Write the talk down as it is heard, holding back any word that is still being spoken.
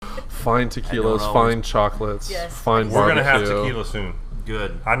Fine tequilas, fine chocolates, fine barbecue. We're going to have tequila soon.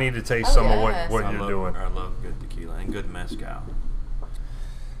 Good. I need to taste some of what you're doing. I love good tequila and good mezcal.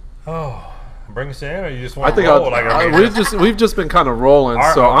 Oh, bring us in, or you just want to roll? We've just been kind of rolling,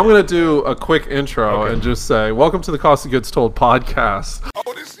 so I'm going to do a quick intro and just say, welcome to the Cost of Goods Told podcast.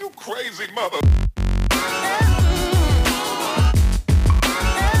 Oh, this you crazy mother.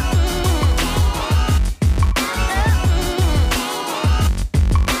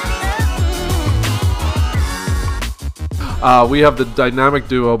 We have the dynamic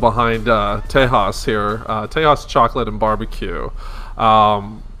duo behind Tejas here, Tejas Chocolate and Barbecue.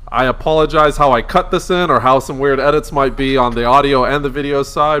 I apologize how I cut this in or how some weird edits might be on the audio and the video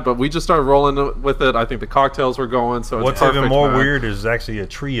side, but we just started rolling with it. I think the cocktails were going, so it's What's perfect, even more man. weird is actually a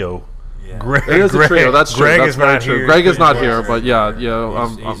trio. Yeah. Greg, it is a trio. That's true. Greg That's is not true. here. Greg is not here, but yeah.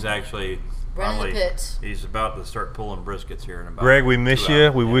 He's actually running the pit. He's about to start pulling briskets here in about. Greg, we miss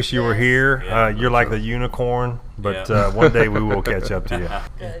you. We wish you were here. Yeah, you're like the unicorn, but one day we will catch up to you.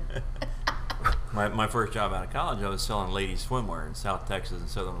 Good. My first job out of college, I was selling ladies swimwear in South Texas and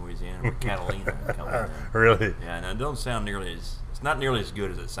Southern Louisiana with Catalina company. Really? Yeah, and it don't sound nearly as it's not nearly as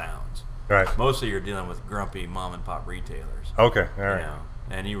good as it sounds. Right. Mostly you're dealing with grumpy mom and pop retailers. Okay. All right. You know,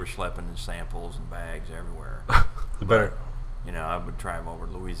 and you were schlepping in samples and bags everywhere. Better. You know, I would travel over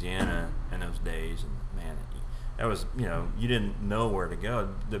to Louisiana in those days, and man, that was, you know, you didn't know where to go.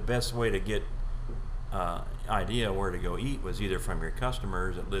 The best way to get idea where to go eat was either from your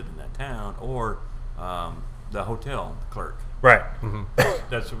customers that lived in that town or the hotel clerk. Right. Mm-hmm.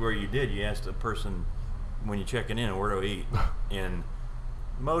 That's where you did. You asked the person when you're checking in, where to eat, and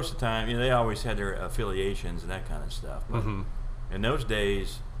most of the time, you know, they always had their affiliations and that kind of stuff. But in those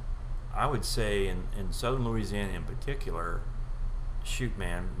days, I would say in Southern Louisiana in particular, shoot,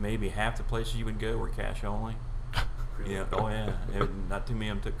 man, maybe half the places you would go were cash only. Really? Yeah. Oh yeah. Not too many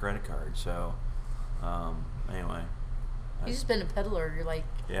of them took credit cards. So anyway. You just been a peddler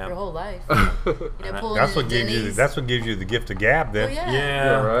your whole life. That's what gives you the gift of gab. Then. Oh, yeah.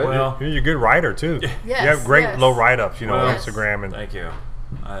 Yeah. Right. Well, you're a good writer too. Yes, you have great low write-ups, on Instagram and. Thank you.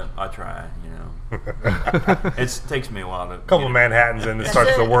 I try, It takes me a while to. Couple of Manhattans and it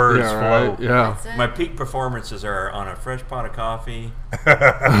starts the words flow. Right. Yeah. My peak performances are on a fresh pot of coffee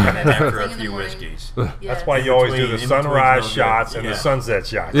and then after a few whiskeys. Yes. That's why you always do the sunrise shots and the sunset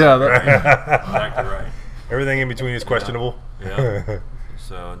shots. Yeah. Exactly right. Everything in between is questionable. Yeah.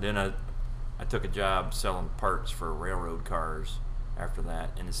 So then I took a job selling parts for railroad cars after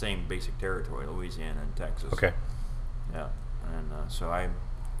that in the same basic territory, Louisiana and Texas. Okay. Yeah. And so I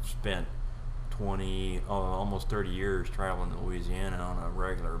spent almost 30 years traveling to Louisiana on a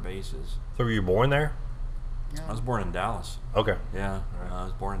regular basis. So were you born there? No. I was born in Dallas. Okay. Yeah. I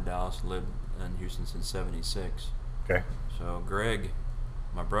was born in Dallas, lived in Houston since '76. Okay. So Greg,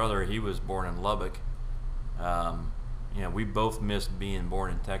 my brother, he was born in Lubbock. We both missed being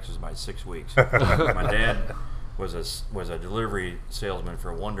born in Texas by 6 weeks. My dad was a delivery salesman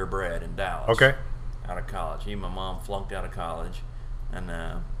for Wonder Bread in Dallas. Okay. Out of college. He and my mom flunked out of college, and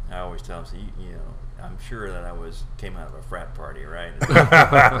I always tell him, I'm sure that I came out of a frat party, right?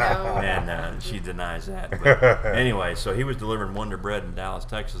 And she denies that. But anyway, so he was delivering Wonder Bread in Dallas,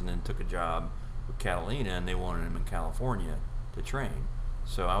 Texas, and then took a job with Catalina, and they wanted him in California to train.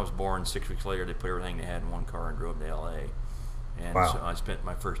 So I was born 6 weeks later. They put everything they had in one car and drove to L.A. And so I spent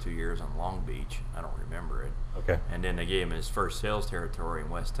my first 2 years on Long Beach. I don't remember it. Okay. And then they gave him his first sales territory in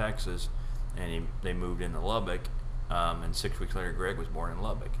West Texas, and they moved into Lubbock. And 6 weeks later, Greg was born in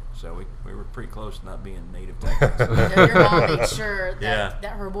Lubbock. So we were pretty close to not being native Texans. Your mom made sure that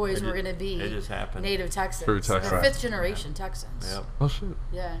her boys were going to be native Texans. True Texans. They're fifth generation Texans. Yep. Oh shit.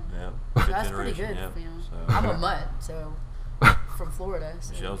 Yeah. Yep. So that's pretty good. Yep. So. So, I'm a mutt, so from Florida.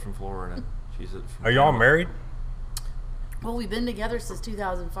 So. Michelle's from Florida. Are y'all married? Well, we've been together since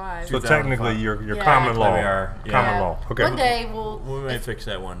 2005. So technically, you're common law. We are. Yeah. Common law. Okay. One day we may fix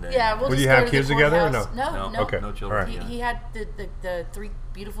that one day. Yeah, we'll Will just you go have to kids the together or courthouse. no? No. Okay. No children. All right. He had the 3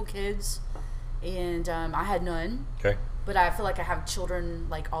 beautiful kids, and I had none. Okay. But I feel like I have children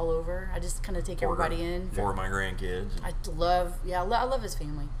all over. I just kind of take everybody in. 4 of my grandkids. I love his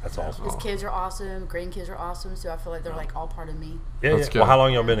family. That's awesome. His kids are awesome. Grandkids are awesome. So I feel like they're all part of me. Yeah. That's good. Well, how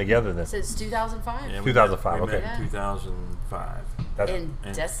long y'all been together then? Since 2005. Yeah, 2005, we met okay. in 2005. In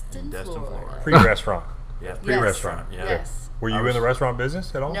Destin, Florida. Pre-restaurant. Yeah, pre-restaurant. Yeah. Yes. Were you in the restaurant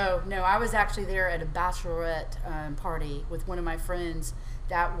business at all? No. I was actually there at a bachelorette party with one of my friends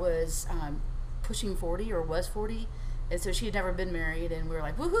that was pushing 40 or was 40. And so she had never been married, and we were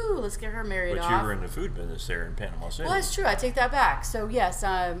like, woohoo, let's get her married But off. you were in the food business there in Panama City. Well, that's true. I take that back. So, yes,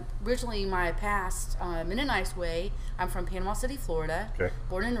 originally my past, in a nice way, I'm from Panama City, Florida, Okay.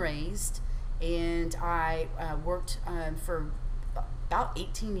 born and raised. And I worked for about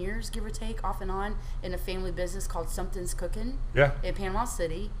 18 years, give or take, off and on, in a family business called Something's Cooking Yeah. in Panama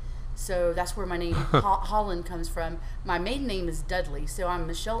City. So that's where my name Holland comes from. My maiden name is Dudley, so I'm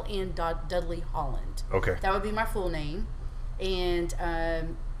Michelle Ann Dudley Holland. Okay. That would be my full name. And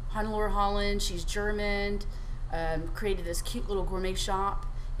Hannelore Holland, she's German, created this cute little gourmet shop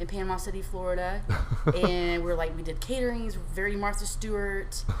in Panama City, Florida. And we did caterings, very Martha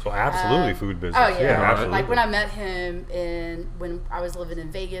Stewart. So absolutely food business. Oh yeah, absolutely. like when I met him when I was living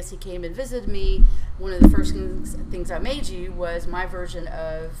in Vegas, he came and visited me. One of the first things I made you was my version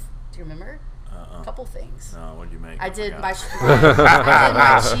of. Do you remember? A couple things. No, what did you make? I did forgot.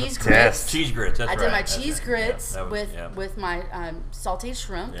 my cheese grits. Cheese grits. That's I right. did my that's cheese right. grits Yeah, that was- with my sautéed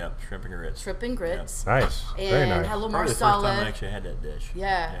shrimp, shrimp and grits. shrimp and grits, Nice. and Very nice. had a little Probably the first time I marsala. actually had that dish.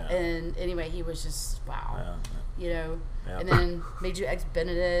 Yeah, and anyway, he was just wow, Yeah. you know. Yeah. And then made you eggs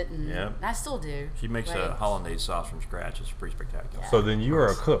Benedict, and Yeah. I still do. She makes Like, a hollandaise sauce from scratch. It's pretty spectacular. So then you are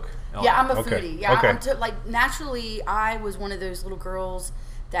a cook. Oh, Yeah, I'm a Okay. foodie. Yeah, Okay. like naturally, I was one of those little girls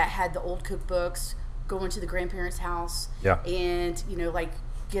that had the old cookbooks, going to the grandparents' house, Yeah. and like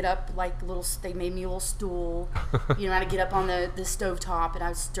get up like they made me a little stool, I had to get up on the stovetop and I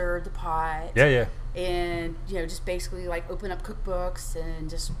would stir the pot. Yeah, yeah. And just basically like open up cookbooks and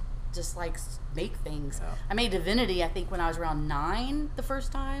just like make things. Yeah. I made Divinity, I think, when I was around 9 the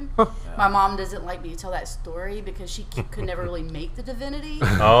first time. My mom doesn't like me to tell that story because she could never really make the Divinity.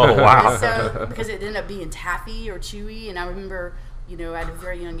 Oh, wow. So because it ended up being taffy or chewy, and I remember, at a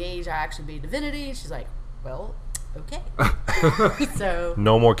very young age, I actually made Divinity. And she's like, "Well, okay." So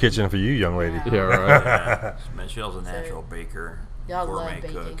No more kitchen for you, young lady. Yeah. Yeah, right. Yeah. Michelle's a natural baker. y'all gourmet love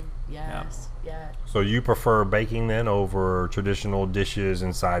baking. cook. Yes, yeah. So you prefer baking then over traditional dishes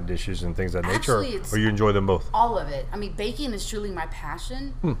and side dishes and things of that nature, Actually, it's- or you enjoy them both? All of it. I mean, baking is truly my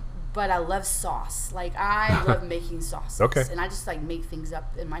passion, but I love sauce. Like, I love making sauces. Okay. And I just, like, make things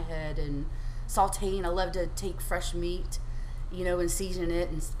up in my head and sauteing. I love to take fresh meat, and season it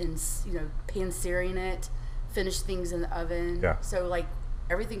and pan-searing it, finish things in the oven. Yeah. So, like,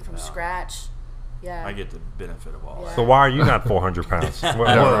 everything from scratch. Yeah. I get the benefit of all Yeah. that. So why are you not 400 pounds?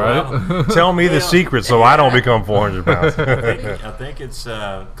 right. Tell me the secret so I don't become 400 pounds. I think it's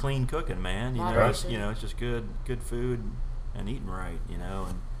clean cooking, man. Moderation. It's just good food and eating right, and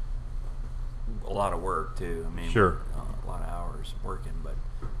a lot of work too. I mean, Sure. a lot of hours working,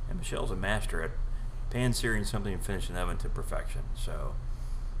 and Michelle's a master at pan searing something and finishing the oven to perfection. So,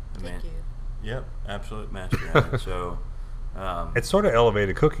 Thank you. Yep, absolute master at it. So, It's sort of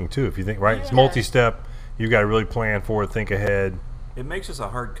elevated cooking too, if you think, right? It's Yeah. multi-step. You got to really plan for it, think ahead. it makes us a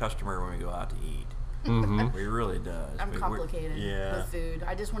hard customer when we go out to eat. Mm-hmm. We really does. I'm We're- complicated yeah. with food.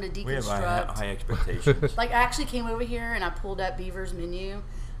 I just want to We have deconstruct. high expectations. Like, I actually came over here and I pulled up Beaver's menu,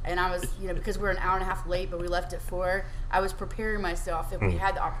 and I was, because we're an hour and a half late, but we left at 4. I was preparing myself if we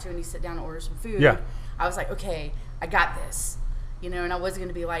had the opportunity to sit down and order some food. Yeah. I was like, okay, I got this, and I wasn't going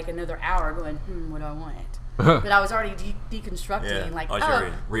to be like another hour going, what do I want? But I was already deconstructing, Yeah. like, Oh, oh, so well,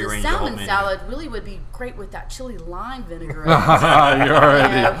 the rearrange the whole salmon menu. salad really would be great with that chili lime vinaigrette. You're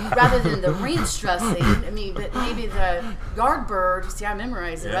already. Rather than the ranch dressing. I mean, but maybe the Yardbird. See, I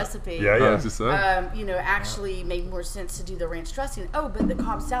memorized the Yeah. recipe. Yeah, yeah. As you said. Actually made more sense to do the ranch dressing. Oh, but the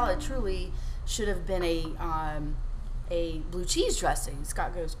Cobb salad truly should have been a blue cheese dressing.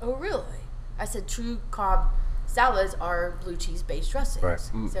 Scott goes, oh, really? I said, true Cobb salads are blue cheese based dressings. Right.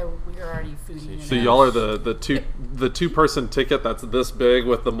 So we are already foodie. So y'all are the two person ticket that's this big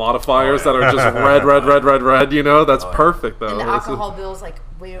with the modifiers that are just red. That's perfect though. And the That's- alcohol bill's like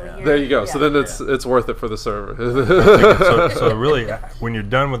way over here. there you go. So Yeah. then it's worth it for the server. So really, when you're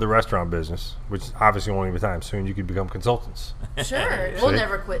done with the restaurant business, which obviously won't be time soon, you could become consultants. Sure. We'll See?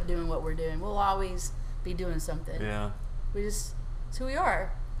 never quit doing what we're doing. We'll always be doing something. Yeah. It's who we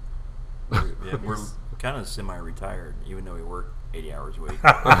are. We're kind of semi-retired, even though we work 80 hours a week.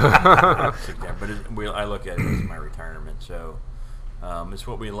 But I look at it as my retirement. So it's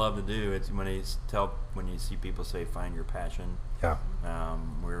what we love to do. It's when you see people say find your passion. Yeah.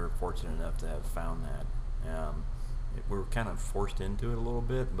 We're fortunate enough to have found that. We're kind of forced into it a little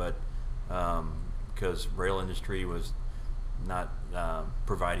bit, but because rail industry was not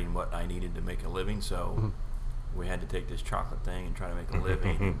providing what I needed to make a living, so we had to take this chocolate thing and try to make a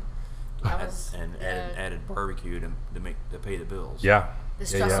living. And added barbecue to pay the bills. Yeah.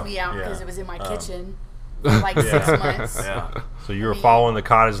 This Yeah, stressed yeah. me out because Yeah. it was in my kitchen. for like 6 months. Yeah. So you were mean- following the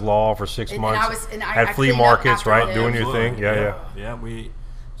cottage law for 6 And months. I had flea cleaned up markets, after right? him. Doing your thing. Yeah. Yeah, we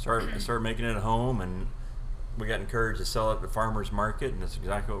started making it at home, and we got encouraged to sell it at the farmer's market, and that's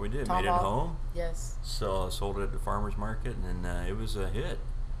exactly what we did. Made it at Tomball. home, Yes. sold it at the farmer's market, and then it was a hit.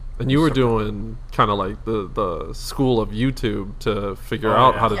 And you were doing kind of like the school of YouTube to figure Oh,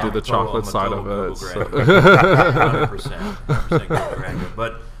 out yeah. how to Yeah. do the chocolate I'm a side total of Google it. so- graduate. 100% Google graduate.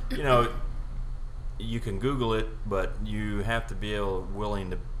 But you can Google it, but you have to be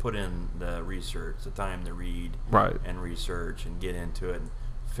willing to put in the research, the time to read, Right. and research and get into it and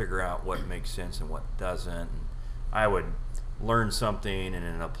figure out what makes sense and what doesn't. And I would learn something and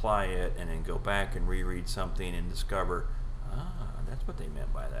then apply it, and then go back and reread something and discover, that's what they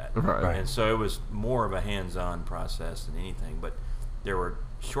meant by that. Right. And so it was more of a hands-on process than anything. But there were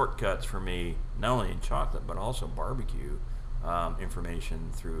shortcuts for me, not only in chocolate but also barbecue information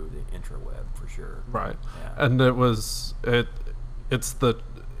through the intraweb for sure. Right. Yeah. And it was the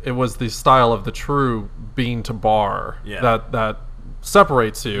style of the true bean to bar Yeah. that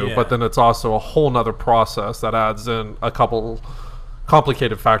separates you, Yeah. but then it's also a whole nother process that adds in a couple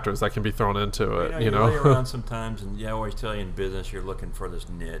complicated factors that can be thrown into it. You lay around sometimes, and I always tell you in business you're looking for this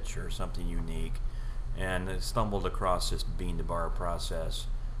niche or something unique, and I stumbled across this bean to bar process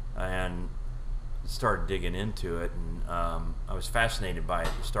and started digging into it, and I was fascinated by it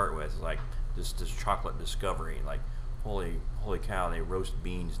to start with, like this chocolate discovery, like holy cow, they roast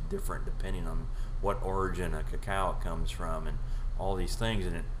beans different depending on what origin a cacao it comes from, and all these things,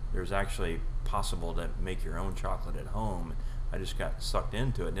 and there's actually possible to make your own chocolate at home. I just got sucked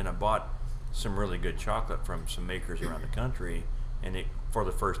into it. And then I bought some really good chocolate from some makers around the country, and for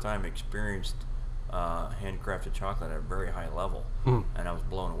the first time experienced handcrafted chocolate at a very high level, and I was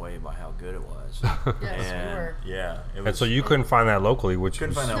blown away by how good it was. Yes, and we were. yeah, it was. And so you couldn't find that locally, which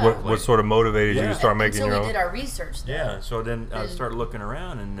Couldn't was find that what, locally. what sort of motivated you Yeah. to start making Until your we own? did our research. Though. Yeah, so then I And- started looking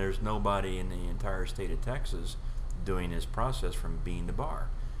around, and there's nobody in the entire state of Texas doing this process from bean to bar,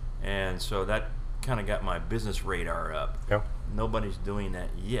 and so that kind of got my business radar up. Yeah. Nobody's doing that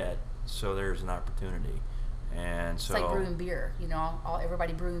yet, so there's an opportunity, and It's so like brewing beer,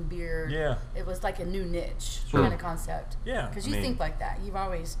 everybody brewing beer. Yeah. It was like a new niche Sure. kind of concept. Yeah, Because I you mean- think like that. You've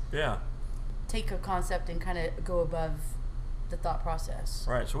always yeah, take a concept and kind of go above the thought process.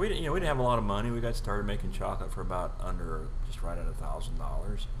 right. So we didn't have a lot of money. We got started making chocolate for about just right at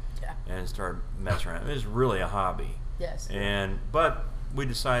 $1,000, Yeah. and started messing around. It was really a hobby. Yes. But we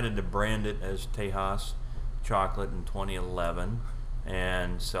decided to brand it as Tejas Chocolate in 2011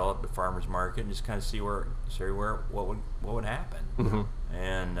 and sell it at the farmers market and just kind of see what would happen.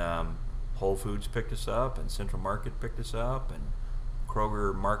 And Whole Foods picked us up, and Central Market picked us up, and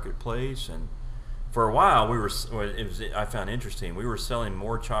Kroger Marketplace, and for a while I found interesting. We were selling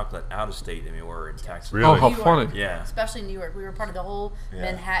more chocolate out of state than we were in Texas. Really? Oh, how New York. funny. Yeah. Especially New York. We were part of the whole Yeah.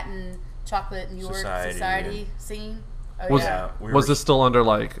 Manhattan chocolate New York Society, society scene. Oh, Was yeah. we was were- this still under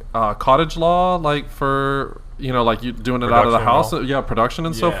like cottage law, like for like you doing it out of the Production house, law? production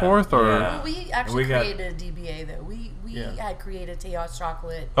and so Yeah, forth, or yeah. Well, we actually we got- created a DBA though. We Yeah. had created Tejas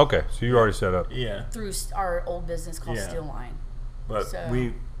chocolate Okay, so you already set up. Yeah. through our old business called Yeah. Steel Line. But So-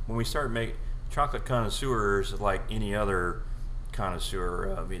 when we started making chocolate connoisseurs, like any other connoisseur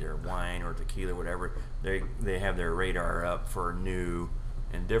of either wine or tequila, whatever, they have their radar up for new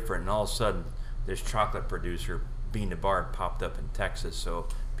and different. And all of a sudden, this chocolate producer, Bean to Bar, popped up in Texas. So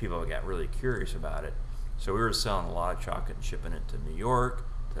people got really curious about it. So we were selling a lot of chocolate and shipping it to New York.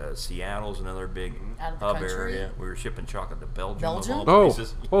 Seattle's another big Out of the hub country? area. We were shipping chocolate to Belgium. Belgium? Of all oh,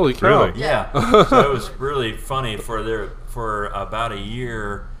 places. holy cow! Really? Yeah. So it was really funny for about a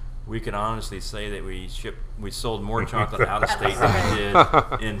year. We could honestly say that we sold more chocolate out of state than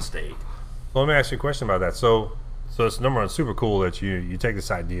we did in state. Well, let me ask you a question about that. So it's number one, super cool that you take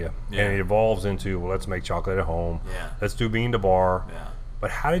this idea Yeah. and it evolves into, well, let's make chocolate at home. Yeah. Let's do bean to bar. Yeah. But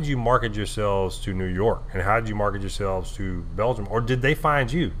how did you market yourselves to New York? And how did you market yourselves to Belgium? Or did they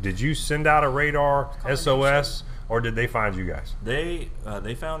find you? Did you send out a radar SOS, or did they find you guys? They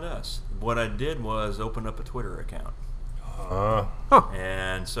found us. What I did was open up a Twitter account,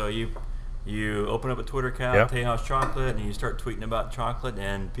 and so you open up a Twitter account, Yep. Tejas Chocolate, and you start tweeting about chocolate,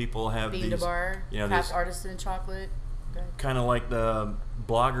 and people have Bean these, to Bar, you know, craft these artisan chocolate. Okay. kind of like the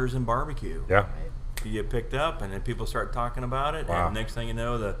bloggers in barbecue. Yeah. Right. You get picked up, and then people start talking about it, Wow. and next thing you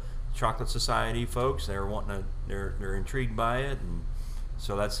know, the Chocolate Society folks, they're intrigued by it, and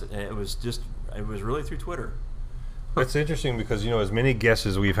so it was really through Twitter. That's interesting because, as many guests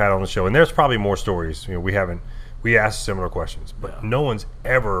as we've had on the show, and there's probably more stories, we asked similar questions, but Yeah. no one's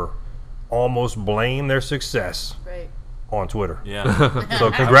ever almost blamed their success Right. on Twitter. Yeah.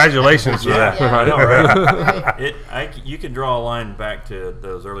 So congratulations for Yeah. that. I know, right? Right. You can draw a line back to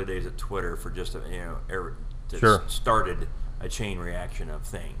those early days at Twitter for just Sure. started a chain reaction of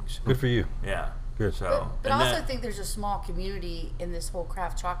things. Good for you. Yeah. Good. So, But I and also that- think there's a small community in this whole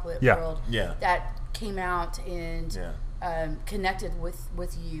craft chocolate Yeah. world Yeah. that came out and Yeah. connected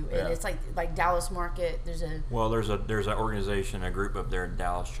with you. And Yeah. it's like Dallas Market. There's an organization, a group up there,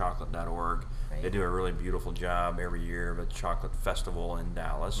 DallasChocolate.org. Right. They do a really beautiful job every year of a chocolate festival in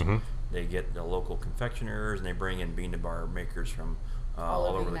Dallas. Mm-hmm. They get the local confectioners and they bring in bean to bar makers from all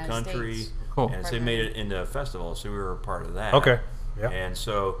over the United country. States. Cool. And so they made it into a festival, so we were a part of that. Okay. Yeah. And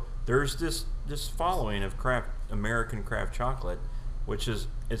so there's this following of American craft chocolate, which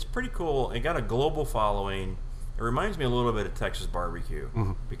it's pretty cool. It got a global following. It reminds me a little bit of Texas barbecue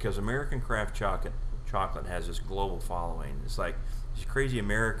because American craft chocolate has this global following. It's like these crazy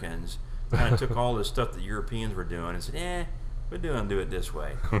Americans kind of took all this stuff that Europeans were doing and said, we're doing do it this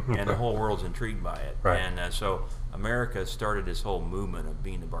way, and the whole world's intrigued by it. Right. And so America started this whole movement of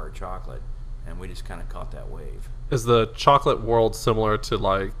bean to bar chocolate, and we just kind of caught that wave. Is the chocolate world similar to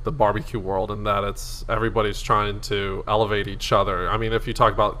like the barbecue world in that it's everybody's trying to elevate each other? I mean, if you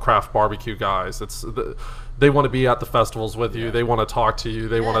talk about craft barbecue guys, they want to be at the festivals with you. They want to talk to you.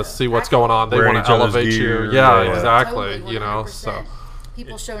 They want to see what's going on. They Wearing want to each other's elevate gear. you. Yeah, Yeah. exactly. Totally, You know, 100%. so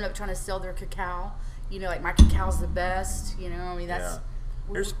people showing up trying to sell their cacao. You know, like my cacao's the best. You know, I mean that's. Yeah.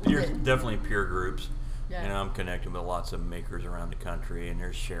 There's we're- definitely peer groups. Yeah. You know, I'm connected with lots of makers around the country, and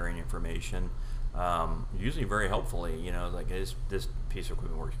they're sharing information. Usually very helpfully. You know, like this piece of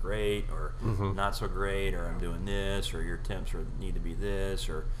equipment works great, or not so great, or I'm doing this, or your temps need to be this,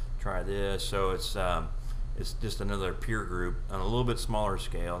 or try this. So it's just another peer group on a little bit smaller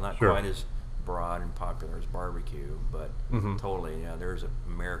scale, not Sure. quite as broad and popular as barbecue, but totally, there's an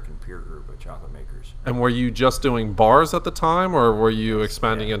American peer group of chocolate makers. And were you just doing bars at the time, or were you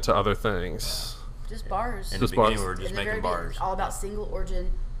expanding into other things? Just bars. In Just the beginning, bars. we were just In the very making beginning, bars. all about single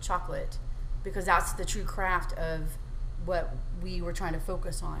origin chocolate, because that's the true craft of what we were trying to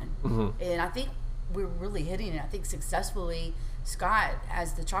focus on. And I think we're really hitting it. I think successfully, Scott,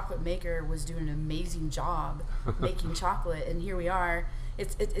 as the chocolate maker, was doing an amazing job making chocolate, and here we are.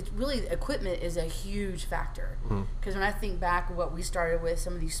 It's really, equipment is a huge factor, because when I think back what we started with,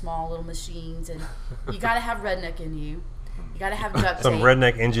 some of these small little machines, and you got to have redneck in you. You got to have duct Some tape.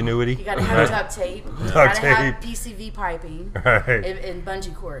 redneck ingenuity. You got to have duct tape. You Duct got to have tape. PCV piping Right. and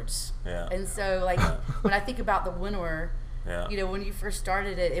bungee cords. Yeah. And so, like, when I think about the winnower, Yeah. you know, when you first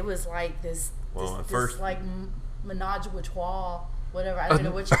started it, it was like this, Well, at this first- like menage a trois, whatever. I don't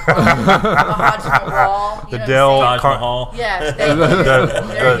know what you call it. Menage a trois. The You know Dell what I'm Taj Car- Mahal. saying? Yes. There you go. The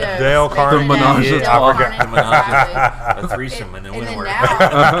There you go. Dale Make Carnegie. it now. The menage a Dale trois. Carnegie, The menage exactly. a threesome in the And then winter.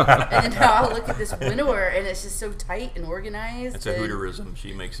 now I look at this winnower, and it's just so tight and organized. It's a and- Hooterism.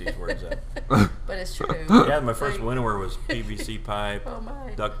 She makes these words up. But it's true. Yeah, my first Like, winnower was PVC pipe, Oh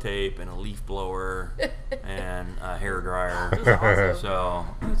my. duct tape, and a leaf blower, and a hair dryer. Those are awesome. So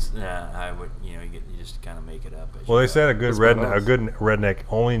I would, you just kind of make it up. As Well, you they go. said a good badass. redneck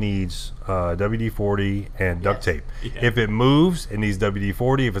only needs WD-40 and duct Yes. tape. Yeah. If it moves, it needs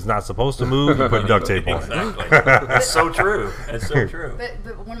WD-40. If it's not supposed to move, you put duct tape on it. Exactly. It's so true. It's so true.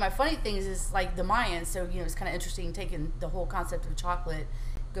 But one of my funny things is like the Mayans. So it's kind of interesting taking the whole concept of chocolate,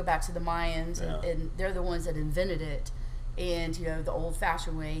 go back to the Mayans, Yeah. and they're the ones that invented it. And the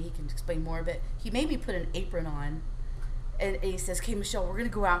old-fashioned way. He can explain more, but he made me put an apron on, and he says, "Okay, Michelle, we're going to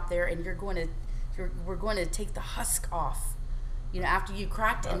go out there, and we're going to take the husk off. After you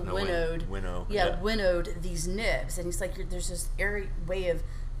cracked and No, winnowed, yeah. winnowed these nibs." And he's like, "There's this airy way of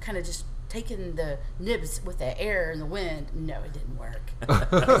kind of just taking the nibs with the air and the wind." No, it didn't work.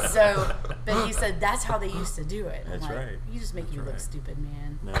 But he said that's how they used to do it. I'm That's like, right. You just make you look right. stupid,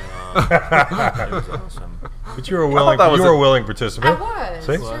 man. No, it was awesome. But you were willing. that was You were a- a willing participant. I was,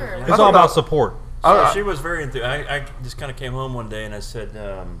 See? sure. It's all about support. So she was very enthused. I just kind of came home one day and I said,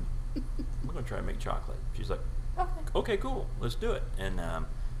 "We're going to try and make chocolate." She's like, Okay. "Okay, cool, let's do it." And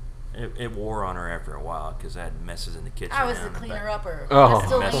it wore on her after a while because I had messes in the kitchen. I was the and cleaner back- upper. Oh. I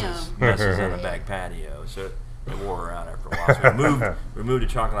still messes, am. messes on the back patio. So it wore her out after a while. So we moved the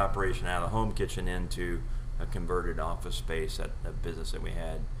chocolate operation out of the home kitchen into a converted office space at a business that we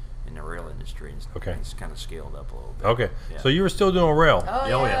had in the rail industry. And Okay. It's kind of scaled up a little bit. Okay. Yeah. So you were still doing rail Oh, Oh,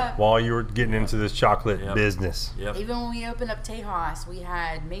 yeah. yeah. while you were getting into this chocolate Yep. business. Yep. Even when we opened up Tejas, we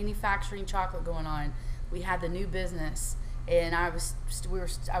had manufacturing chocolate going on. We had the new business, and I was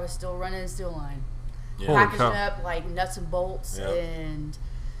still running a still line, Yeah. Holy packaging cow. up like nuts and bolts Yep. and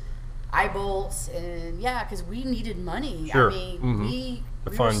eye bolts, and because we needed money. Sure. I mean, Mhm. we To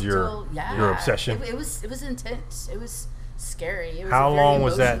were fund still, your obsession. It was intense. It was scary. It was How a very long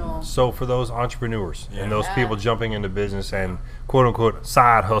was that? emotional- So for those entrepreneurs and those Yeah. people jumping into business and quote unquote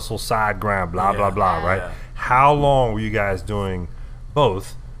side hustle, side grind, blah blah blah, Yeah. right? Yeah. How long were you guys doing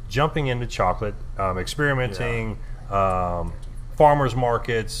both, jumping into chocolate, experimenting, farmers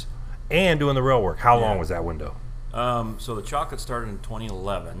markets, and doing the real work? How long was that window? So the chocolate started in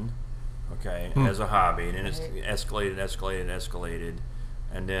 2011, okay, as a hobby, and then it's escalated,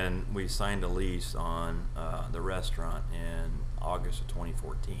 and then we signed a lease on the restaurant in August of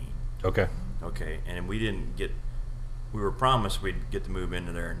 2014. Okay. Okay, and we were promised we'd get to move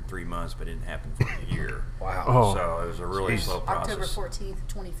into there in 3 months, but it didn't happen for a year. Wow. Oh. So it was a really Jeez. slow process. October 14th,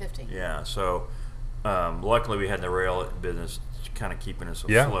 2015. Yeah, so luckily we had the rail business kind of keeping us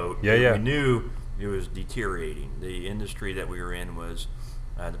Yeah, afloat. yeah, yeah. We knew it was deteriorating. The industry that we were in was,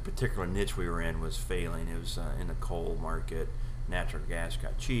 the particular niche we were in was failing. It was in the coal market. Natural gas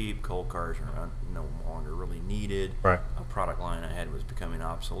got cheap. Coal cars are no longer really needed. Right. A product line I had was becoming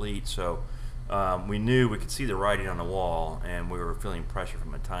obsolete. So we knew we could see the writing on the wall, and we were feeling pressure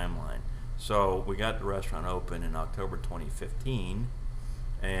from a timeline. So we got the restaurant open in October 2015,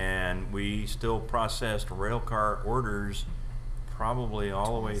 and we still processed rail car orders probably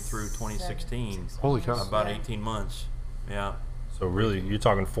all the way through 2016. Holy cow. About Yeah. 18 months. Yeah. So really, you're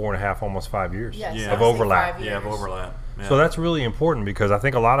talking 4.5, almost 5 years Yes, Yeah. I of would say overlap. 5 Yeah, of years. overlap. Yeah. So that's really important because I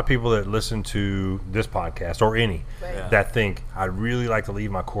think a lot of people that listen to this podcast or any Right. Yeah. that think I'd really like to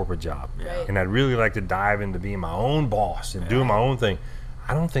leave my corporate job Right. and I'd really like to dive into being my own boss and doing my own thing.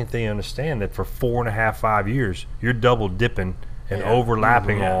 I don't think they understand that for 4.5, 5 years, you're double dipping and Yeah.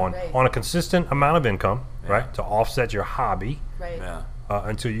 overlapping Yeah. Right. on a consistent amount of income, Yeah. right, to offset your hobby Right. Yeah.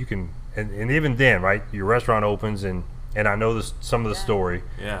 until you can. And even then, right, your restaurant opens and I know this some of the Yeah. story.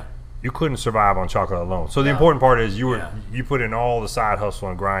 Yeah. You couldn't survive on chocolate alone. So the No. important part is you Yeah. put in all the side hustle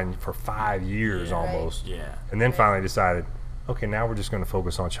and grind for 5 years Yeah. Right. almost, Yeah. and then Right. finally decided, okay, now we're just going to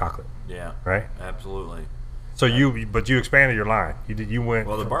focus on chocolate, Yeah. right? Absolutely. So you expanded your line. You went.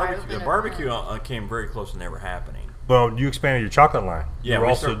 Well, the Barbecue. barbecue came very close to never happening. Well, you expanded your chocolate line. Yeah, You were we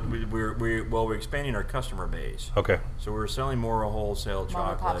also we're expanding our customer base. okay. So we were selling more wholesale Mom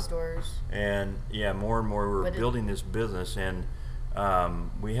and pop chocolate, stores. and more and more we were But it- building this business, and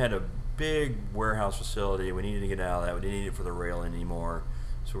we had a big warehouse facility. We needed to get out of that. We didn't need it for the rail anymore.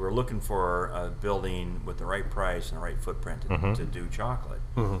 So we were looking for a building with the right price and the right footprint to do chocolate.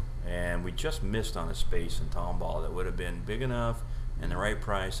 And we just missed on a space in Tomball that would have been big enough and the right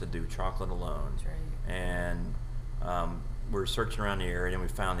price to do chocolate alone. That's right. And we were searching around the area, and we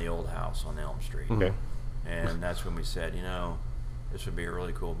found the old house on Elm Street. Okay. And that's when we said, this would be a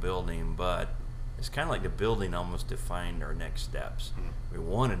really cool building, but it's kind of like the building almost defined our next steps. We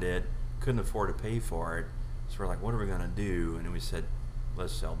wanted it, couldn't afford to pay for it, so we're like, what are we going to do? And then we said,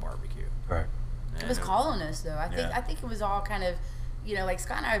 let's sell barbecue. Right. It was And calling us, though. I Yeah. think it was all kind of, like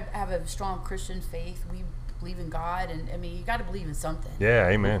Scott and I have a strong Christian faith. We believe in God, and I mean, you got to believe in something. Yeah.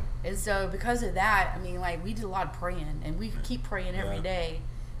 Amen. And so because of that, I mean, like, we did a lot of praying, and we keep praying every Yeah. day.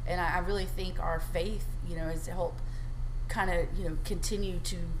 And I really think our faith, has helped kind of, continue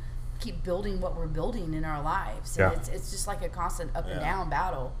to keep building what we're building in our lives. And Yeah. it's just like a constant up and Yeah. down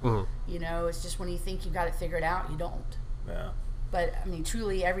battle. It's just when you think you got it figured out, you don't. Yeah. But I mean,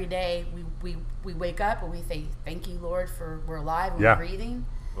 truly, every day we wake up and we say, "Thank you, Lord, for we're alive and Yeah. we're breathing."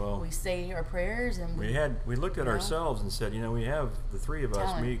 Well, We say our prayers, and we looked at Yeah. ourselves and said, we have the three of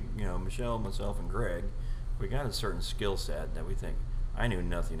us, Talent. me, Michelle, myself, and Greg. We got a certain skill set that we think. I knew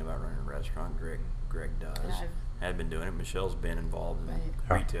nothing about running a restaurant. Greg does. And I've- Had been doing it. Michelle's been involved in Right.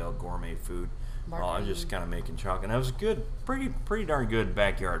 Yeah. retail, gourmet food. Well, I was just Marketing. kind of making chocolate. And I was good, pretty darn good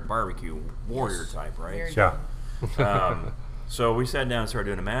backyard barbecue warrior Yes. type, right? Very Yeah. So we sat down and started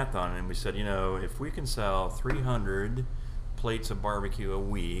doing a math on it, and we said, if we can sell 300 plates of barbecue a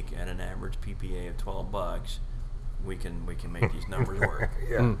week at an average PPA of $12, we can make these numbers work.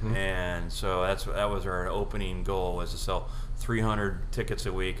 Yeah. And so that was our opening goal, was to sell 300 tickets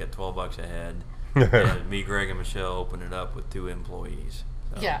a week at $12 a head. And me, Greg, and Michelle opened it up with 2 employees.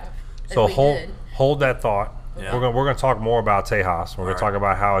 So, Yeah. So And we did. hold that thought. Yeah. We're gonna talk more about Tejas. We're gonna All talk right.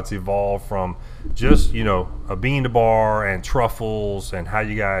 about how it's evolved from just a bean to bar and truffles, and how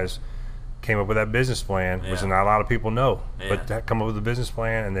you guys came up with that business plan, which Yeah. not a lot of people know. Yeah. But that come up with a business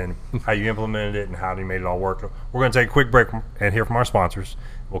plan, and then how you implemented it and how you made it all work. We're gonna take a quick break and hear from our sponsors.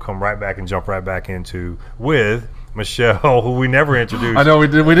 We'll come right back and jump right back into with Michelle, who we never introduced. I know we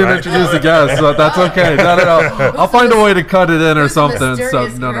didn't Right. introduce the guest, so that's okay. No. I'll find a way to cut it in or Who's the something. So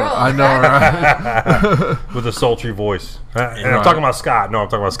mysterious no, girl? I know, right? with a sultry voice. And I'm Right. talking about Scott. No, I'm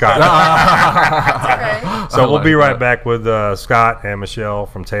talking about Scott. That's okay. So I we'll like be right that. back with Scott and Michelle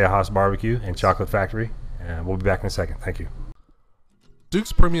from Tejas Barbecue and Chocolate Factory And we'll be back in a second. Thank you.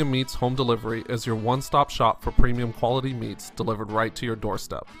 Duke's Premium Meats Home Delivery is your one-stop shop for premium quality meats delivered right to your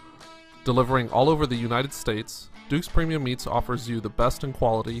doorstep. Delivering all over the United States, Duke's Premium Meats offers you the best in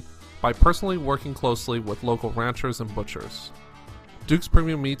quality by personally working closely with local ranchers and butchers. Duke's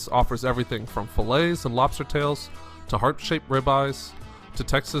Premium Meats offers everything from fillets and lobster tails to heart-shaped ribeyes to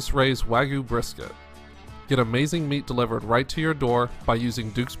Texas-raised Wagyu brisket. Get amazing meat delivered right to your door by using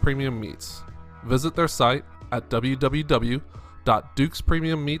Duke's Premium Meats. Visit their site at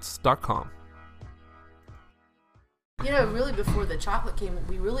www.dukespremiummeats.com. You know, really before the chocolate came,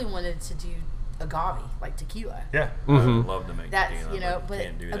 we really wanted to do agave, like tequila. Yeah. I would love to make That's, tequila, you know, but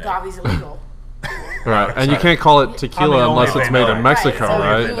can't do that. agave's illegal. Right, and you can't call it tequila I mean, unless only it's if made they in know. Mexico, so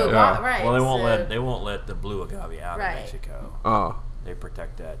right? blue agave, Yeah. right. Well, so, they won't let the blue agave out Right. of Mexico. Oh, They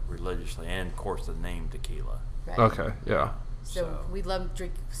protect that religiously, and of course the name tequila. right. okay, yeah. So we love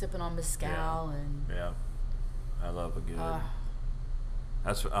sipping on mezcal and. Yeah, I love a good.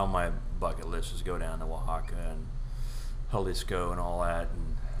 That's on my bucket list is go down to Oaxaca and Jalisco and all that,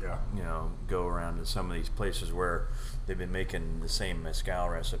 and you know, go around to some of these places where they've been making the same mezcal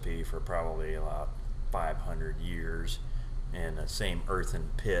recipe for probably about 500 years, and the same earthen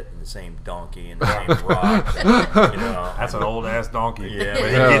pit and the same donkey and the same rocks. You know, That's an old ass donkey. Yeah, But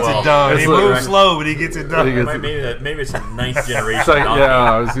he Yeah. gets well, it done. it's He like- moves slow, but he gets it done. He gets- maybe it's a ninth generation It's like- donkey.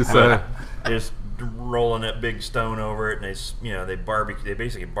 yeah, I was gonna say. Just rolling that big stone over it, and they barbecue. They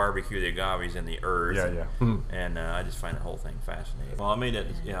basically barbecue the agaves in the earth. Yeah. And I just find the whole thing fascinating. Well, I made it.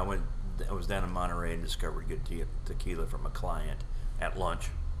 You know, I was down in Monterey and discovered good tequila from a client at lunch.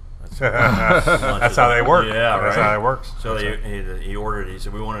 That's how they work. Yeah, That's right. how it works. So he ordered. He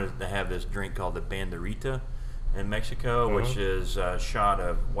said we wanted to have this drink called the Banderita in Mexico, which is a shot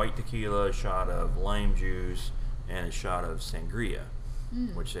of white tequila, a shot of lime juice, and a shot of sangria,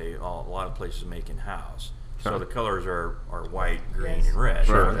 which a lot of places make in house. So the colors are white, green, Yes. and red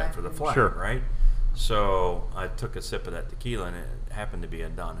Sure. for the flag, Sure. right? So I took a sip of that tequila, and it happened to be a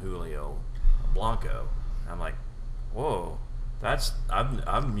Don Julio Blanco. I'm like, whoa.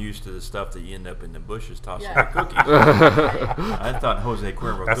 I'm used to the stuff that you end up in the bushes tossing Yeah. for cookies. I thought Jose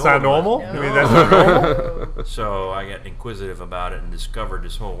Cuervo. That's Gold not normal? was- I mean, that's not normal? So I got inquisitive about it and discovered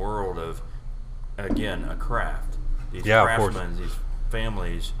this whole world of, again, a craft. These Yeah, of course. craftsmen, these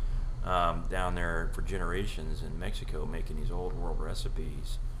families down there for generations in Mexico making these old world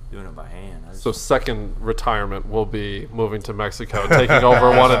recipes, doing it by hand. So second retirement will be moving to Mexico, taking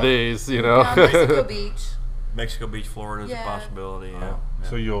over one of these, you know. Mexico Beach. Mexico Beach, Florida is Yeah. a possibility. Yeah.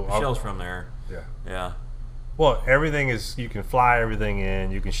 So you'll- Michelle's from there. Yeah. Yeah. Well, everything is, you can fly everything in,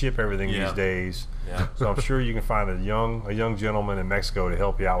 you can ship everything Yeah. these days. Yeah. So I'm sure you can find a young gentleman in Mexico to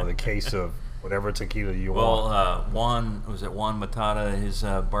help you out with a case of whatever tequila you want. Well, Juan Matata, his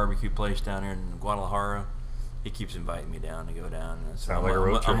barbecue place down there in Guadalajara. He keeps inviting me down to go down. So Sound like a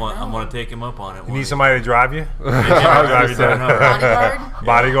road trip. I'm gonna take him up on it. You need somebody to drive you? I'll drive you down. Bodyguard.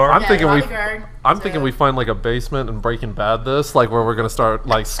 Bodyguard? I'm thinking bodyguard. I'm thinking we find like a basement in Breaking Bad like where we're gonna start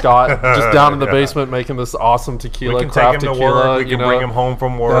like Scott just down in the Yeah. basement making this awesome We tequila, can take craft him to tequila. work. We you can know, bring him home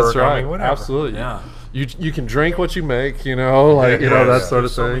from work. That's right. I mean, whatever. Absolutely. Yeah. You can drink what you make, you know, like you know Yeah, that yeah. sort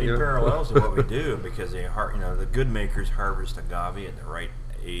of There's so thing. many you know. parallels to what we do because the good makers harvest agave at the right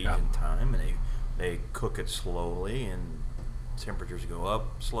age and time, and they cook it slowly, and temperatures go up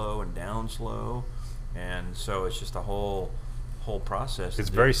slow and down slow, and so it's just a whole process. It's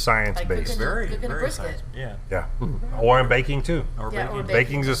to very do. science Like based. cooking- very Cooking a very brisket. science. Yeah. Yeah. Or in baking too. Or Yeah, baking. or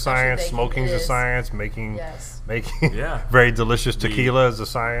Baking's a especially science. baking Smoking's a is. science. Making Yes. Yeah. very delicious tequila is a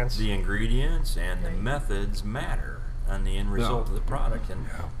science. The ingredients and the methods matter on the end result of the product, and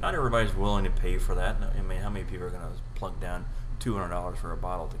not everybody's willing to pay for that. I mean, how many people are going to plunk down $200 for a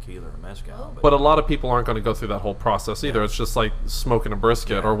bottle of tequila or mezcal? But a lot of people aren't going to go through that whole process either. It's just like smoking a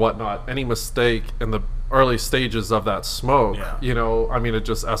brisket or whatnot. Any mistake in the early stages of that smoke, you know, I mean, it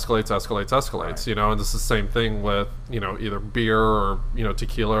just escalates, you know, and this is the same thing with, you know, either beer or, you know,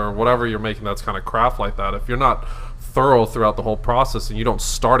 tequila or whatever you're making that's kind of craft like that. If you're not thorough throughout the whole process and you don't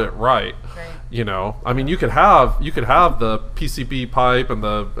start it right, you know, I mean, you could have the PCB pipe and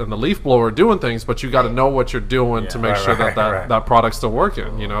the leaf blower doing things, but you got to know what you're doing to make sure that product's still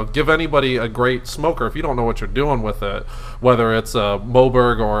working. You know, give anybody a great smoker if you don't know what you're doing with it, whether it's a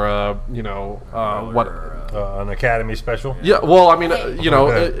Moberg or a, you know, An Academy special. yeah, well, I mean, you know,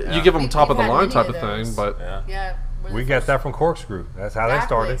 you give them We've top of the had line many type of of thing, those. but Yeah, where were We the got first- that from Corkscrew. That's how they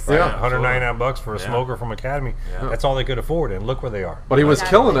Exactly. started. Yeah. Right? $199 for a Yeah. smoker from Academy. Yeah. That's all they could afford, and look where they are. But he was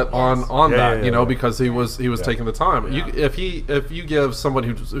Exactly, killing it on yes. on Yeah, that, yeah, you know, yeah. because he was Yeah. taking the time. Yeah. If you give someone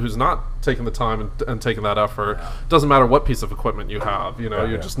who's not taking the time and taking that effort, Yeah. doesn't matter what piece of equipment you have, you know, Yeah,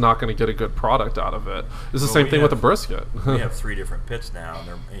 you're yeah. just not going to get a good product out of it. It's the Well, same we thing with a have- brisket. We have 3 different pits now,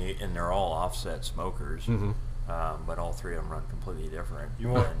 and they're all offset smokers. Mm-hmm. But all 3 of them run completely different. You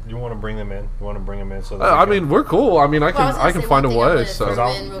want to bring them in? You want to bring them in so that I we can- mean, we're cool. I mean, I Well, can was gonna I can say find a one thing I way. wanted to So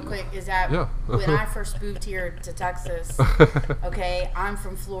throw in real quick is that Yeah. when I first moved here to Texas, okay, I'm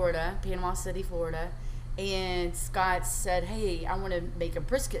from Florida, Panama City, Florida, and Scott said, "Hey, I want to make a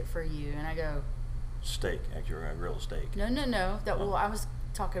brisket for you," and I go, Steak, actually, a grilled steak. "No, no, no. Well, I was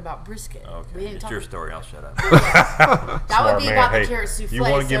talking about brisket. We Okay, didn't it's talk. your story. I'll shut up. That Smart would be man. about Hey, the carrot souffle. you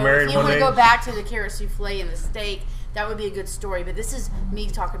wanna get so married if you one want to day? go back to the carrot souffle and the steak, that would be a good story. But this is me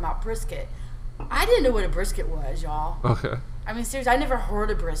talking about brisket. I didn't know what a brisket was, y'all. okay. I mean, seriously, I never heard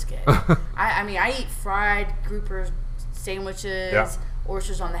of brisket. I mean, I eat fried grouper sandwiches, Yeah.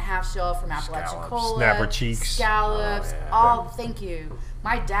 oysters on the half shell from Appalachian Scallops. Cola, Snapper cheeks. scallops. Oh, yeah. All thank you.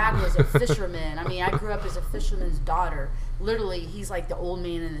 My dad was a fisherman. I mean, I grew up as a fisherman's daughter. Literally, he's like the old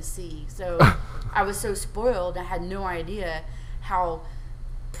man in the sea. So I was so spoiled. I had no idea how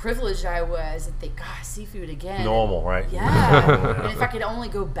privileged I was and think, God, seafood again. Normal, right? Yeah. And if I could only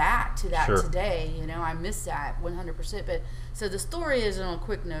go back to that Sure. today, you know, I miss that 100%. But so the story is, on a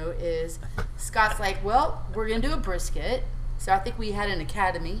quick note, is Scott's like, well, we're going to do a brisket. So I think we had an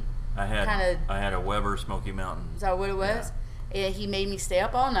academy. I had Kinda- I had a Weber Smoky Mountain. Is that what it was? And he made me stay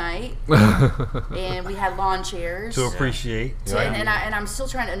up all night. And we had lawn chairs. To appreciate. So- right? and I'm still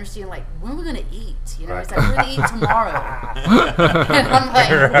trying to understand, like, when we're going to eat. You know, Right. it's like, we're going to eat tomorrow. And I'm like,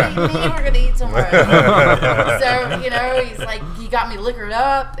 what do you mean we're going to eat tomorrow? So, you know, he's like, he got me liquored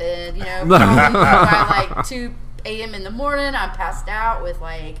up. And, you know, by like 2 a.m. in the morning, I'm passed out with,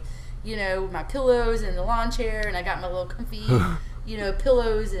 like, you know, my pillows in the lawn chair. And I got my little comfy, you know,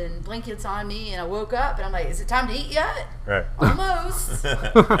 pillows and blankets on me. And I woke up and I'm like, is it time to eat yet? Right. Almost.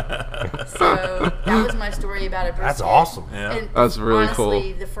 So that was my story about a brisket. That's awesome. Yeah. And That's really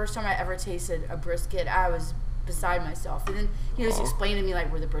honestly, cool. the first time I ever tasted a brisket, I was beside myself. And then he was explaining to me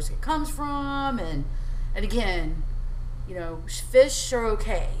like where the brisket comes from, and again, you know, fish are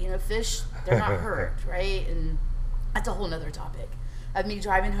okay. You know, fish, they're not hurt, right? And that's a whole nother topic. Of me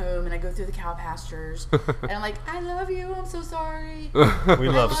driving home and I go through the cow pastures and I'm like, I love you. I'm so sorry. We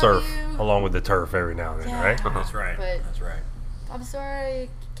I love surf you. along with the turf every now and then, Yeah. right? That's right. But- That's right. I'm sorry,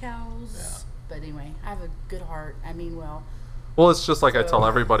 cows. Yeah. But anyway, I have a good heart. I mean well. Well, it's just like I tell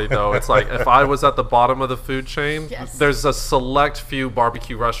everybody, though. It's like if I was at the bottom of the food chain, Yes. there's a select few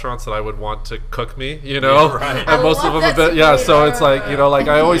barbecue restaurants that I would want to cook me, you know? Yeah, right. And I most of love them a that bit, yeah. too. So it's like, you know, like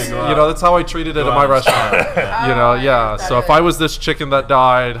I always, you know, that's how I treated it in my restaurant. You know, Oh, yeah. So if I was this chicken that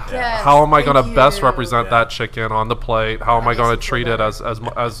died, Yes, how am I going to thank best you. represent Yeah. that chicken on the plate? How am I makes going me to feel treat it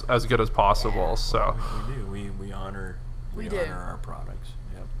better. as good as possible? So We do. We honor. We We do. honor our products.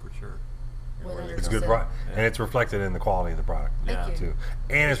 Yep, for sure. And we're- 100%. It's good product, and it's reflected in the quality of the product Yeah. Thank you. too,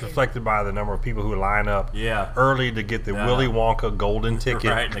 and it's reflected by the number of people who line up Yeah. early to get the Yeah. Willy Wonka golden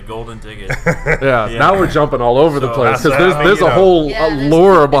ticket. Right, and the golden ticket. yeah, Yeah. now we're jumping all over the So place that's- because I mean, there's you a know. whole Yeah, there's-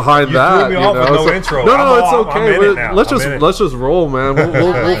 lore behind You that. threw me off with know? no So- intro. No, I'm it's all- I'm okay. in it now. Let's I'm just in it. let's just roll, man.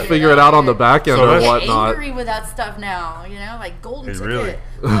 We'll I like figure it. it out on the back end So or let's- I get whatnot. angry with that stuff now, you know, like golden Hey, ticket. really?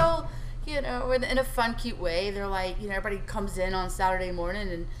 Well, you know, in a fun, cute way. They're like, you know, everybody comes in on Saturday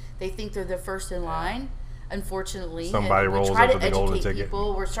morning and they think they're the first in line. Unfortunately, Somebody and we rolls try up to with the golden educate ticket.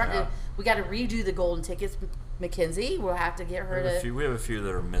 people. We're starting Yeah. to. We got to redo the golden tickets. Mackenzie, we'll have to get her to. We have a few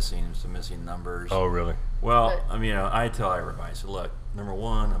that are missing, some missing numbers. Oh, really? Well, But- I mean, you know, I tell everybody, I said, look, number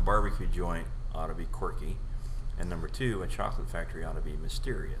one, a barbecue joint ought to be quirky, and number two, a chocolate factory ought to be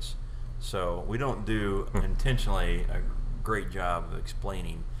mysterious. So we don't do intentionally a great job of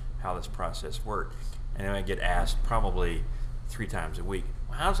explaining how this process worked. And I get asked probably 3 times a week,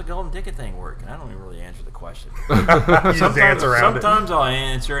 well, how's the golden ticket thing work? And I don't even really answer the question. You just dance around it. Sometimes I'll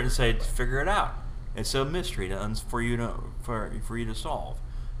answer it and say, figure it out. It's a mystery for you to solve.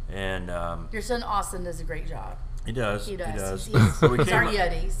 And Your son Austin does a great job. he does. He does. He does. He's, So we he's came our up-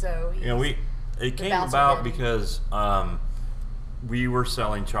 Yeti, so he's, You know, it came bouncer about Yeti. because we were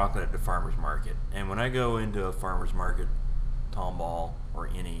selling chocolate at the farmer's market. And when I go into a farmer's market, Tomball or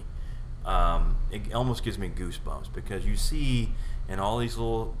any, it almost gives me goosebumps because you see in all these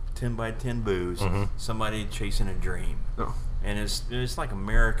little 10 by 10 booths somebody chasing a dream. Oh. And it's like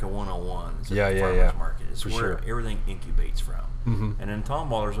America 101. It's at Yeah, the yeah, farmer's yeah. market. It's For where sure. everything incubates from. Mm-hmm. And in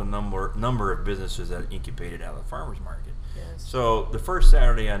Tomball, there's a number of businesses that incubated out of the farmer's market. Yes. So the first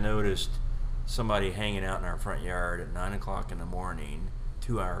Saturday, I noticed somebody hanging out in our front yard at 9 o'clock in the morning,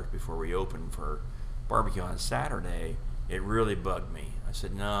 2 hours before we open for barbecue on Saturday, it really bugged me. I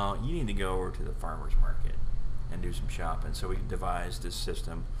said, no, you need to go over to the farmer's market and do some shopping. So we devised this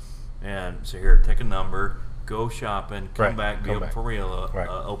system. And so here, take a number, go shopping, come back, be open before we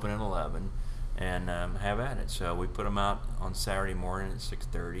open at 11, and have at it. So we put them out on Saturday morning at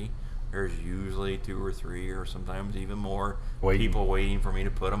 6:30. There's usually 2 or 3 or sometimes even more people waiting for me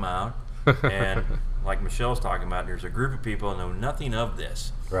to put them out. And like Michelle's talking about, there's a group of people who know nothing of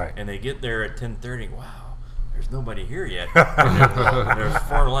this. Right. And they get there at 10:30. Wow, there's nobody here yet. And there's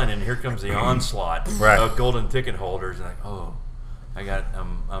 4 line, and here comes the onslaught of golden ticket holders. And like, oh,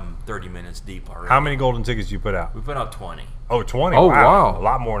 I'm 30 minutes deep already. How many golden tickets you put out? We put out 20. Oh, 20. Oh, wow. A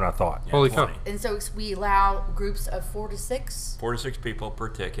lot more than I thought. Yeah, Holy 20. cow. And so we allow groups of 4 to 6 4 to 6 people per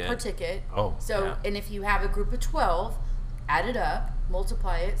ticket. Oh. So, Yeah. and if you have a group of 12, add it up,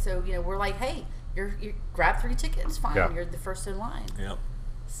 multiply it. So, we're like, hey, you grab 3 tickets, fine. Yeah. You're the first in line. Yep.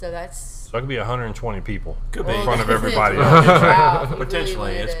 So that's So it could be 120 people Could be. in front of everybody Wow, else. if you Potentially,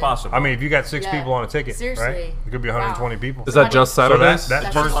 really it's wanted it. possible. I mean, if you got 6 Yeah. people on a ticket, right? Seriously. It could be 120 people. Is that just So Saturdays? that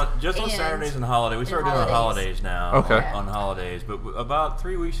That's first, Just on And- Saturdays and holidays. We started doing holidays. holidays now. Okay. On holidays, but about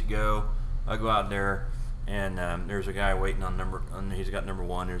 3 weeks ago, I go out there, and there's a guy waiting on he's got number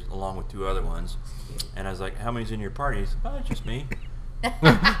 1, along with 2 other ones, and I was like, "How many's in your party?" He said, "Oh, just me." Just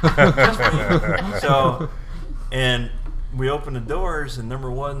me. So, and we opened the doors, and number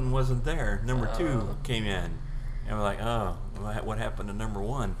 1 wasn't there. Number 2 came in, and we're like, "Oh, what happened to number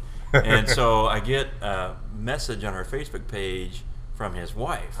 1?" And so I get a message on our Facebook page from his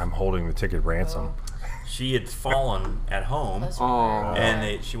wife. I'm holding the ticket ransom. She had fallen at home, That's Oh. right.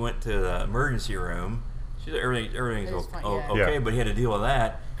 and she went to the emergency room. She said everything's It was fine, yeah. okay, Yeah. but he had to deal with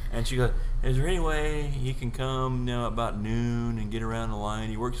that. And she goes, "Is there any way he can come about noon and get around the line?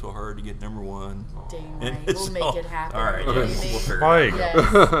 He worked so hard to get number 1." Dang And right. We'll so- make it happen. All right, You know yeah, what I we'll mean? figure There it you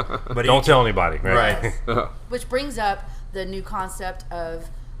out. go. Yes. But Don't tell anybody, right? Yes. Which brings up the new concept of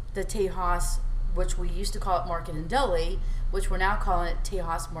the Tejas, which we used to call it Market and Deli, which we're now calling it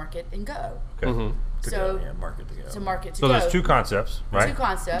Tejas Market and Go. Okay. So yeah, market to go. to market to So go. there's 2 concepts, right? 2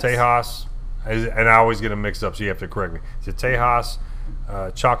 concepts. Tejas, and I always get them mixed up, so you have to correct me. Is it Tejas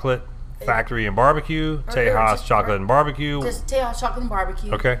Chocolate Factory and Barbecue? Tejas just- Chocolate and Barbecue? Just Tejas Chocolate and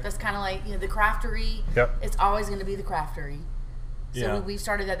Barbecue. Okay. That's kind of like the craftery. Yep. It's always going to be the craftery. So Yeah. we've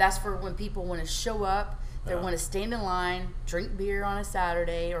started that. That's for when people want to show up. They want to stand in line, drink beer on a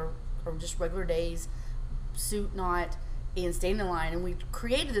Saturday or just regular days, suit not, and stand in line. And we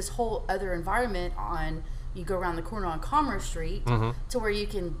created this whole other environment on. You go around the corner on Commerce Street to where you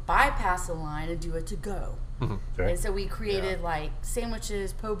can bypass the line and do it to go. Okay. And so we created like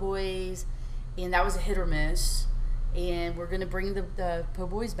sandwiches, po' boys, and that was a hit or miss. And we're gonna bring the po'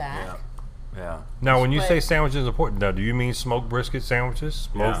 boys back. Yeah. Now, when you But- say sandwiches important, now do you mean smoked brisket sandwiches?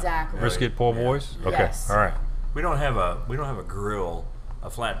 Smoked Exactly. brisket po' Yeah. boys? Okay, Yes. all right. We don't have a grill, a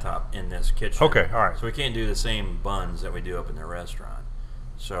flat top in this kitchen. Okay, all right. So we can't do the same buns that we do up in the restaurant.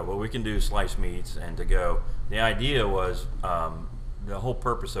 So, but we can do sliced meats and to go. The idea was, the whole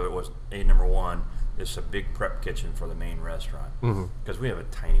purpose of it was number 1, it's a big prep kitchen for the main restaurant because we have a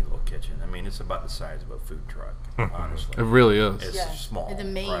tiny little kitchen. I mean, it's about the size of a food truck, honestly. It really is. It's Yeah. small. In the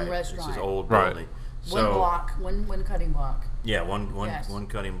main right? restaurant. It's this old Right. building. One So, block, one cutting block. yeah, one Yes.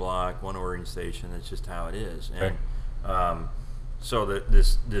 cutting block, one ordering station. That's just how it is. Okay. And so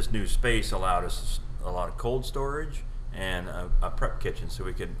this new space allowed us a lot of cold storage and a prep kitchen, so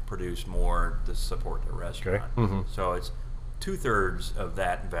we could produce more to support the restaurant. So it's 2/3 of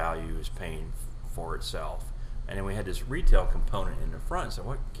that value is paying for itself, and then we had this retail component in the front. So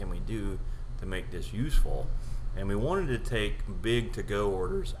what can we do to make this useful? And we wanted to take big to-go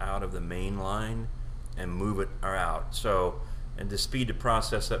orders out of the main line and move it out. So, and to speed the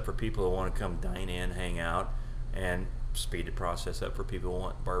process up for people who want to come dine in, hang out, and speed the process up for people who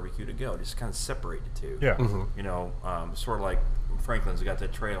want barbecue to go. Just kind of separate the two. Yeah. You know, sort of like Franklin's got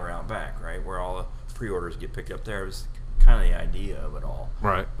that trailer out back, right, where all the pre-orders get picked up there. It was kind of the idea of it all.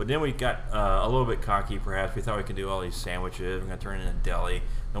 Right. But then we got a little bit cocky, perhaps. We thought we could do all these sandwiches. We're going to turn it into a deli.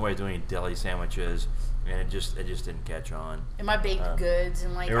 Nobody's doing any deli sandwiches, and it just didn't catch on. And my baked goods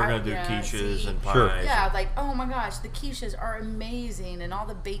and like They were I- going to do yeah, quiches see, and pies. Sure. Yeah, like oh my gosh, the quiches are amazing, and all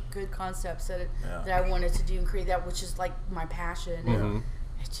the baked good concepts that Yeah. that I wanted to do and create that, which is like my passion. And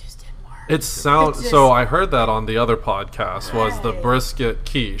it just didn't work. It sounds It just- so. I heard that on the other podcast was the Right. brisket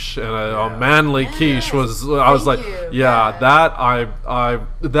quiche and a Yeah. manly quiche was. I was like, Thank you. yeah, Yeah. that I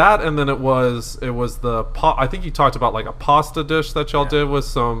that, and then it was the I think you talked about like a pasta dish that y'all did with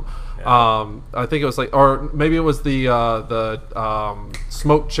some I think it was like, or maybe it was the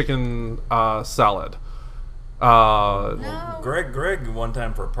smoked chicken salad. No. Greg one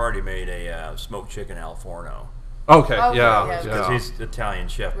time for a party made a smoked chicken Al Forno. Okay, Okay, yeah, yeah. Because yeah. he's Italian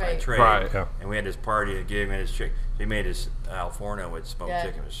chef by Right. trade. Right. Yeah. And we had this party to give him his chicken. He made his Al Forno with smoked Yeah.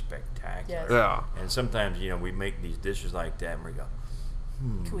 chicken. It was spectacular. Yes. Yeah. And sometimes, we make these dishes like that and we go,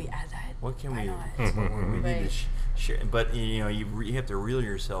 Can we add that? what can Why we not? we need to Right. share. But, you have to reel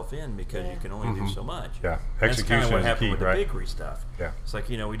yourself in because you can only do so much. Yeah. That's kind Execution of what is happened key, with right? the bakery stuff. Yeah. It's like,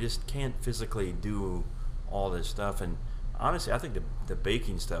 we just can't physically do all this stuff. And honestly, I think the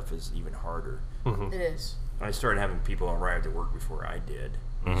baking stuff is even harder. It is. I started having people arrive to work before I did,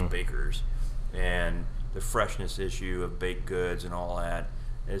 these bakers, and the freshness issue of baked goods and all that,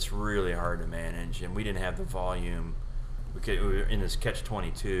 it's really hard to manage. And we didn't have the volume. We were in this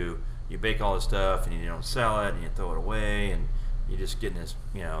catch-22. You bake all this stuff and you don't sell it and you throw it away and you just get in this,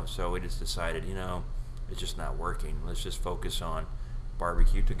 so we just decided, it's just not working. Let's just focus on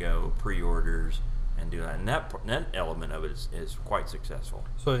barbecue to go, pre-orders, and do that. And that element of it is quite successful.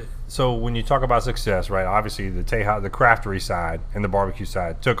 So when you talk about success, right? Obviously, the craftery side and the barbecue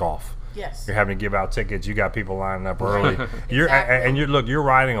side took off. Yes. You're having to give out tickets. You got people lining up early. You're Exactly. you're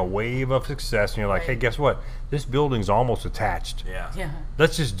riding a wave of success, and you're like, hey, Right. guess what? This building's almost attached. Yeah. Yeah.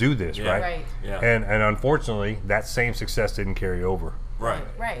 Let's just do this, Yeah. right? Right. Yeah. And unfortunately, that same success didn't carry over. Right.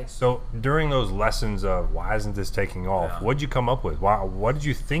 Right. So during those lessons of why isn't this taking off, Yeah. what did you come up with? What did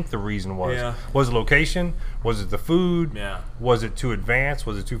you think the reason was? Yeah. Was it location? Was it the food? Yeah. Was it too advanced?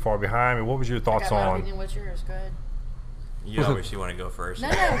 Was it too far behind? I mean, what was your I thoughts got my on opinion. What's yours? Go ahead. You obviously want to go first. No,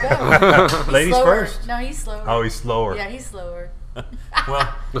 go. He's Ladies slower. first? No, he's slower. Oh, he's slower. Yeah, he's slower.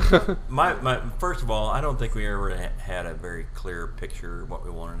 Well, my first of all, I don't think we ever had a very clear picture of what we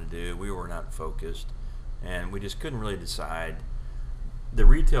wanted to do. We were not focused, and we just couldn't really decide. The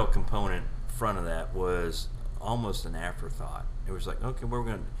retail component front of that was almost an afterthought. It was like, okay, we're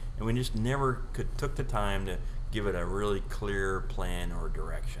going to, and we just never took the time to give it a really clear plan or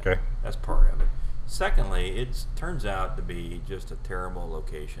direction. Okay. That's part of it. Secondly, it turns out to be just a terrible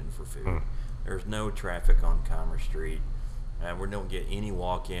location for food. There's no traffic on Commerce Street. We don't get any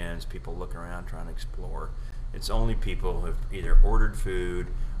walk-ins, people looking around trying to explore. It's only people who have either ordered food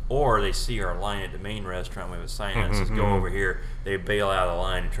or they see our line at the main restaurant. We have a sign that says "Go over here." They bail out of the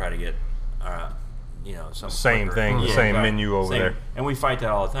line to try to get, some Same quicker. thing, the same menu over there. And we fight that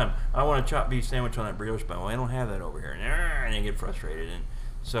all the time. I want a chopped beef sandwich on that brioche bun. Well, I don't have that over here, and they get frustrated. And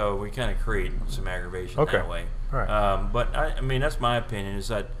so we kind of create some aggravation that way. All right. But I mean, that's my opinion. Is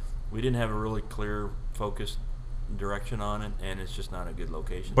that we didn't have a really clear, focused direction on it, and it's just not a good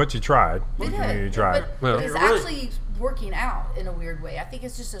location. But you tried. We You did. tried. But it's It really- actually working out in a weird way. I think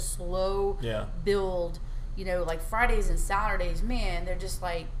it's just a slow Yeah. build. Like Fridays and Saturdays, man, they're just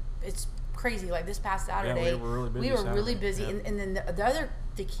like, it's crazy. Like this past Saturday, we were really busy really Saturday. busy. Yeah. And then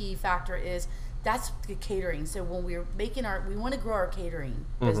the key factor is that's the catering. So when we're making we want to grow our catering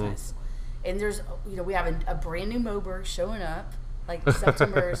business. And there's, we have a brand new Moberg showing up, like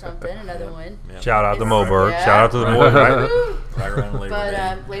September or something, another one. Yeah. Shout out to It's- Moberg. yeah. Shout out to the Moberg. Right? Woo! Right around Labor But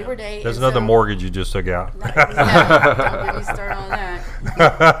Day. Labor Day. There's and another so- mortgage you just took out. Yeah, don't get me started on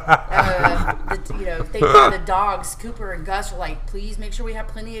that. Thank God the dogs, Cooper and Gus, are like, please make sure we have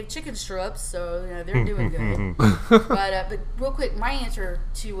plenty of chicken strips. So they're doing good. But real quick, my answer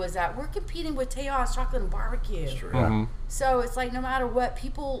to was that we're competing with Tejas Chocolate and Barbecue. That's true. Yeah. So it's like no matter what,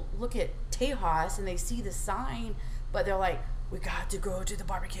 people look at Tejas and they see the sign, but they're like, we got to go to the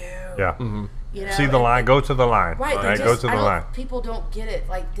barbecue. Yeah. See the and- line. Go to the line. Right, All they right. just, Go to I the don't- line. People don't get it.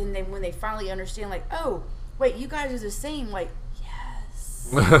 Like then when they finally understand, like, oh, wait, you guys are the same. Like,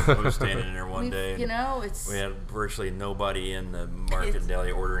 yes, I was standing in there one We've- day. and it's we had virtually nobody in the market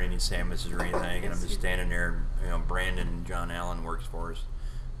deli ordering any sandwiches or anything, and I'm just standing there. Brandon John Allen works for us,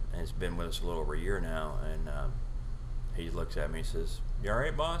 and he's been with us a little over a year now. And he looks at me and says, "You all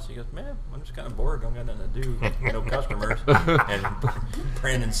right, boss?" He goes, "Man, I'm just kind of bored. Don't got nothing to do. No customers." And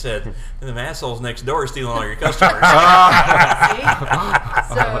Brandon said, "The assholes next door are stealing all your customers." See?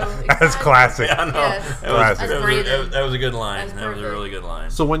 So That's exactly. classic. I know. Yes. That was a good line. That's That was a perfect. really good line.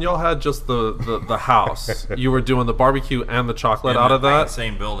 So when y'all had just the house, you were doing the barbecue and the chocolate In out the of that?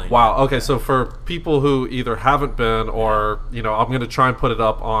 same building. Wow. Okay. So for people who either haven't been or I'm going to try and put it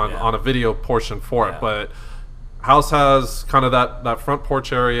up on Yeah. on a video portion for Yeah. it, but house has kind of that front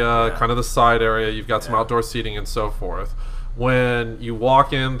porch area, Yeah. kind of the side area. You've got some Yeah. outdoor seating and so forth. When you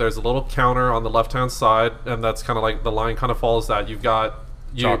walk in, there's a little counter on the left-hand side, and that's kind of like the line kind of follows that. You've got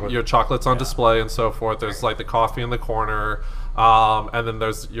Chocolate. your chocolates on Yeah. display and so forth. There's like the coffee in the corner, and then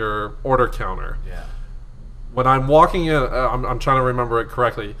there's your order counter. Yeah. when I'm walking in, I'm trying to remember it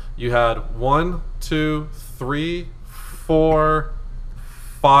correctly. You had 1, 2, 3, 4,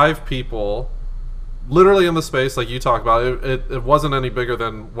 5 people, literally in the space like you talked about. It wasn't any bigger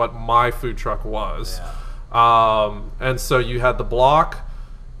than what my food truck was. And so you had the block,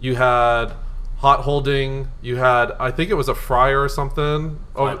 you had hot holding, you had, I think it was a fryer or something,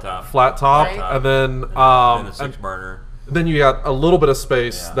 flat top, Right. and then the 6-burner. then you got a little bit of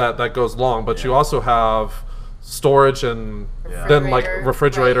space that goes long, but you also have storage and then like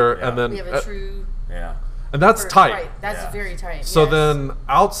refrigerator, Right. and then We have a true. and that's tight. Right, that's very tight. So yes. then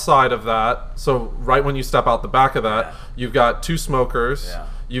outside of that, so right when you step out the back of that, you've got 2 smokers.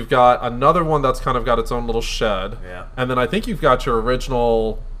 You've got another one that's kind of got its own little shed. And then I think you've got your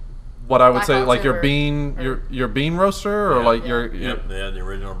original, what I would Black say, like your October. your bean roaster, or like your They had the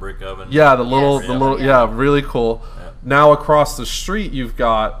original brick oven. yeah, the little Yes. really cool. Now across the street you've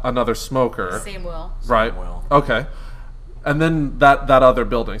got another smoker. Same will. Right. Well. Okay. And then that other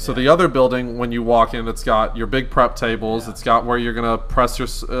building. So the other building, when you walk in, it's got your big prep tables. It's got where you're gonna press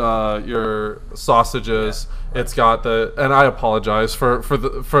your sausages. It's got the, and I apologize for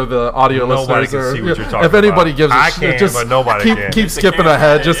the audio Nobody listeners. can see what you're talking if anybody about. gives a I shit, can, just but nobody can. keep It's a skipping camera.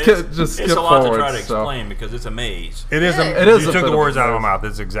 ahead. Just It's skip a lot forward. to try to so. explain because it's a maze. It is. It is You a took bit the of words a out of maze. my mouth.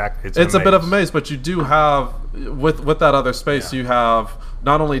 It's exact. It's a bit of a maze, but you do have with that other space, you have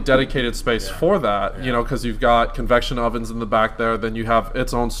not only dedicated space for that, you know, because you've got convection ovens in the back there, then you have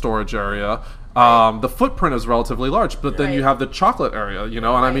its own storage area. The footprint is relatively large, but then you have the chocolate area, you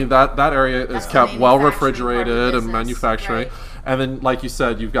know, and I mean that area is the kept well manufacturing part of the refrigerated and business, manufacturing. right. And then, like you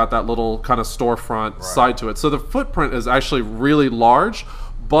said, you've got that little kind of storefront side to it. So the footprint is actually really large,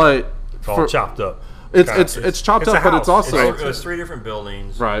 but It's all chopped up. It's chopped it's a up, but house. it's also It was 3 different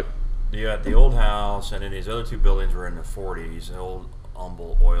buildings. right. You had the old house, and then these other 2 buildings were in the 40s, the old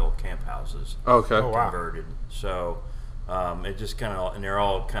Humble oil camp houses. Okay. Oh, wow. Converted. So it just kind of, and they're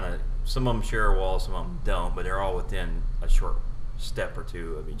all kind of, some of them share a wall, some of them don't, but they're all within a short step or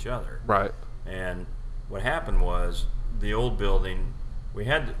 2 of each other. Right. And what happened was the old building, we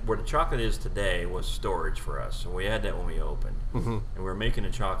had, where the chocolate is today was storage for us. So we had that when we opened. And we were making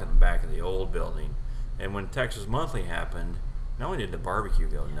the chocolate in the back of the old building. And when Texas Monthly happened, not only did the barbecue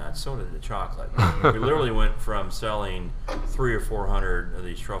go nuts, so did the chocolate. We literally went from selling 300 or 400 of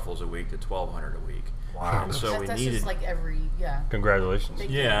these truffles a week to 1,200 a week. Wow. And so we That's needed, just like every Congratulations. Thank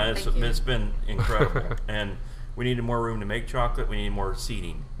you. yeah, Thank you. it's been incredible. And we needed more room to make chocolate. We needed more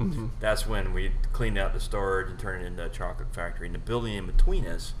seating. That's when we cleaned out the storage and turned it into a chocolate factory. And the building in between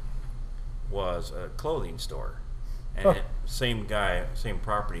us was a clothing store. And same guy, same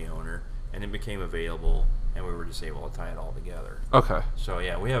property owner, and it became available, and we were just able to tie it all together. Okay. So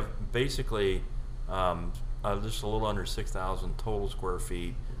yeah, we have basically just a little under 6,000 total square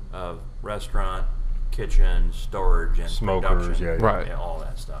feet of restaurant, kitchen, storage, and Smokers, production. yeah. Right. Yeah, all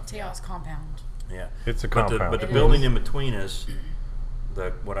that stuff. Teos compound. Yeah, It's a but compound. the It building is. in between us,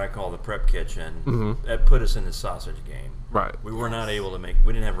 what I call the prep kitchen, that put us in the sausage game. Right. We were not able to make.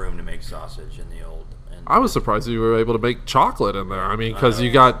 We didn't have room to make sausage in the old. And I was surprised you were able to make chocolate in there. I mean, because know.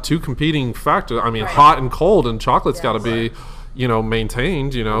 you got 2 competing factors. I mean, Right. hot and cold, and chocolate's got to Yes. be, you know,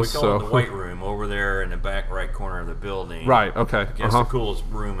 maintained. You know, we call so it the white room over there in the back right corner of the building. right. Okay. It's the coolest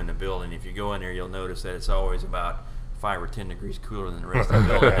room in the building. If you go in there, you'll notice that it's always about 5 or 10 degrees cooler than the rest of the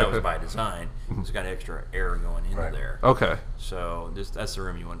building. That was by design. It's got extra air going into Right. there. Okay. So that's the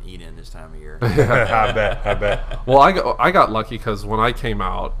room you want to eat in this time of year. I bet. Well, I got lucky because when I came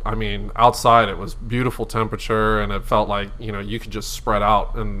out, I mean, outside it was beautiful temperature, and it felt like, you know, you could just spread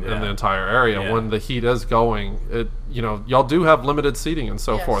out in the entire area. Yeah. When the heat is going, it, you know, y'all do have limited seating and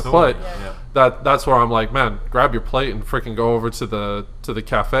so Yes. forth, Totally. but Yeah. that's where I'm like, man, grab your plate and freaking go over to the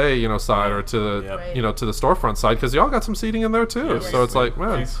cafe, you know, side, or to the Yep. you know, to the storefront side, because y'all got some seating in there too. Yes. So it's like,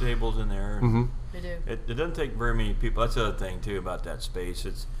 man, 6 tables in there. We do. It doesn't take very many people. That's the other thing too about that space.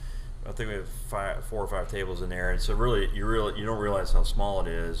 I think we have 4 or 5 tables in there, and so really you don't realize how small it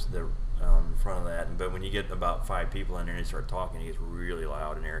is. In front of that, but when you get about 5 people in there and they start talking, it gets really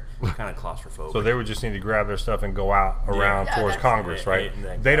loud in there. It's kind of claustrophobic. So they would just need to grab their stuff and go out around Yeah, towards that's- Congress, right?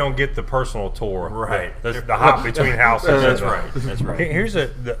 Exactly. They don't get the personal tour, Right. The hop between houses. That's right. That's right. Here's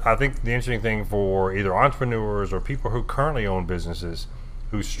I think the interesting thing for either entrepreneurs or people who currently own businesses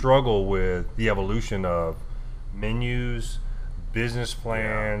who struggle with the evolution of menus, business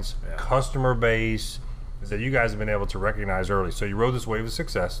plans, Yeah. customer base, is that you guys have been able to recognize early. So you rode this wave of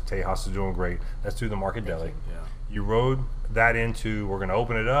success. Tejas is doing great. That's through the Market Deli. Yeah. You rode that into, we're going to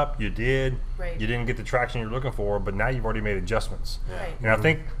open it up. You did. Right. You didn't get the traction you're looking for, but now you've already made adjustments. Right. And I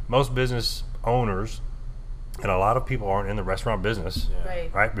think most business owners And a lot of people aren't in the restaurant business,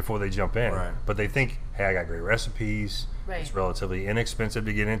 Right. before they jump in. Right. But they think, hey, I got great recipes. Right. It's relatively inexpensive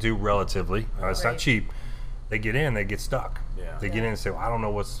to get into, relatively. It's not Right. cheap. They get in, they get stuck. Yeah. They get Yeah. in and say, well, I don't know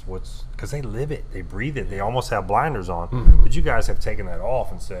what's, because they live it, they breathe it. They almost have blinders on. Mm-hmm. But you guys have taken that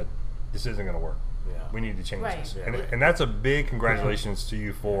off and said, this isn't going to work. Yeah. We need to change Right. this. Yeah. And that's a big congratulations to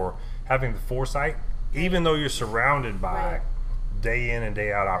you for having the foresight, even though you're surrounded by Right. day in and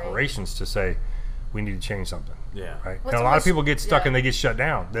day out operations, to say, we need to change something. Yeah. Right. Well, And a it's lot of almost- people get stuck yeah. and they get shut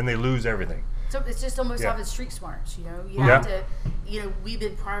down. Then they lose everything. So it's just almost Yeah. having street smarts, you know. You Yeah. have to, you know, we've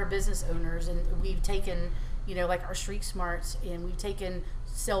been prior business owners, and we've taken, you know, like our street smarts, and we've taken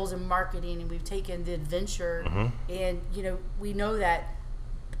sales and marketing, and we've taken the adventure, and you know, we know that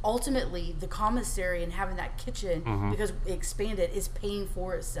ultimately the commissary and having that kitchen, because it expanded, is paying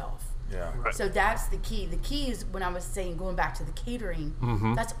for itself. Yeah. So that's the key. The key is, when I was saying, going back to the catering,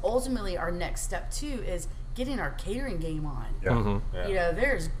 that's ultimately our next step too, is getting our catering game on. Yeah. Yeah. You know,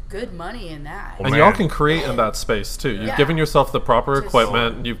 there's good money in that. Well, And man. y'all can create in that space too. You've Yeah. given yourself the proper Just-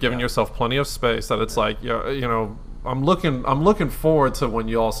 equipment. You've given yourself plenty of space. That it's like, you know, I'm looking forward to when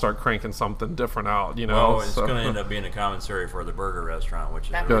you all start cranking something different out. You know, Well, it's going to end up being a commissary for the burger restaurant, which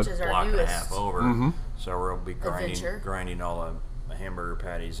is That a which is our block and a newest half over. So we'll be adventure. grinding all the hamburger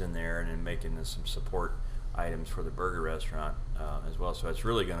patties in there, and then making some support items for the burger restaurant as well. So it's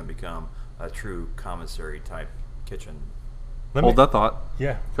really going to become a true commissary type kitchen. hold that thought,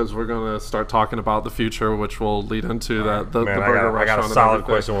 Yeah. because we're going to start talking about the future, which will lead into that the Man, burger I got restaurant. a and solid everything.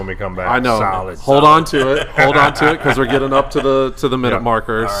 question when we come back. I know. Solid. Hold on to it. Hold on to it, because we're getting up to the minute Yeah.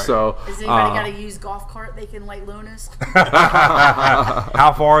 markers. All right. So Has anybody got a used golf cart they can like loan us?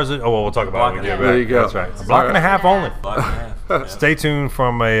 How far is it? Oh, well, we'll talk about it when we Block get and back. There you go. That's right. A All block and a right. half only. Block and a half. Yeah. Stay tuned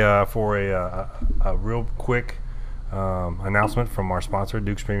from for a real quick announcement from our sponsor,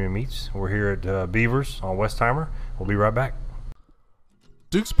 Duke's Premium Meats. We're here at Beavers on Westheimer. We'll be right back.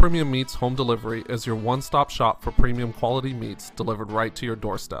 Duke's Premium Meats Home Delivery is your one-stop shop for premium quality meats delivered right to your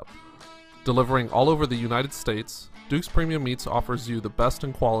doorstep. Delivering all over the United States, Duke's Premium Meats offers you the best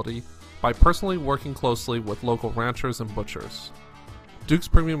in quality by personally working closely with local ranchers and butchers. Duke's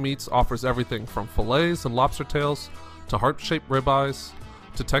Premium Meats offers everything from fillets and lobster tails to heart-shaped ribeyes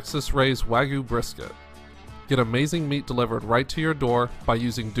to Texas-raised Wagyu brisket. Get amazing meat delivered right to your door by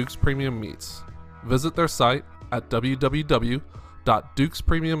using Duke's Premium Meats. Visit their site at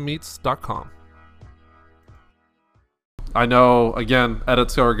www.dukespremiummeats.com. I know, again,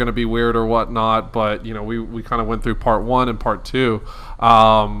 edits are going to be weird or whatnot, but you know, we kind of went through part 1 and part 2.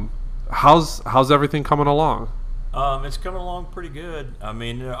 How's everything coming along? It's coming along pretty good. I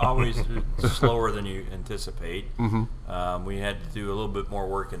mean, they're always slower than you anticipate. We had to do a little bit more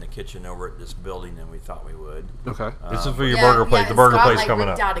work in the kitchen over at this building than we thought we would. Okay. This is for your burger place. The and burger Scott, place like, coming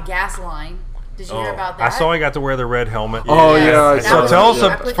ripped up. out a gas line. Did you hear Oh, about I that? saw he got to wear the red helmet. Oh, yeah, I That saw So was tell us,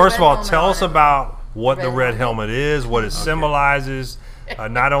 cute. I put the first of red all, helmet tell on us it. about what the Red red helmet. helmet is, what it symbolizes.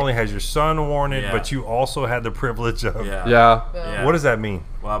 Not only has your son worn it, Yeah. but you also had the privilege of. Yeah. Yeah. Yeah. What does that mean?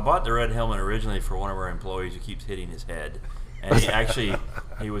 Well, I bought the red helmet originally for one of our employees who keeps hitting his head, and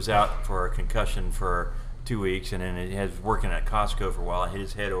he was out for a concussion for 2 weeks, and then he was working at Costco for a while. And hit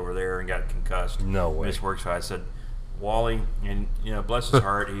his head over there and got concussed. No way. Missed work. So I said, Wally, and you know, bless his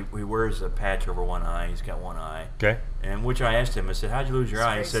heart, he wears a patch over one eye. He's got one eye. Okay. And which I asked him, I said, "How'd you lose your It's a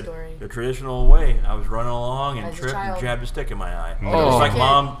eye?" He great said, story. "The traditional way. I was running along and As a tripped and child. jabbed a stick in my eye.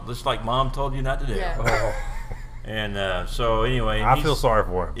 Oh. Just like mom told you not to do." Yeah. And so anyway, I he's- feel sorry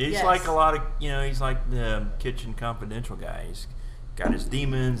for him. He's Yes. like a lot of, he's like the Kitchen Confidential guy. He's got his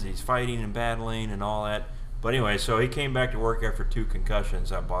demons, he's fighting and battling and all that. But anyway, so he came back to work after 2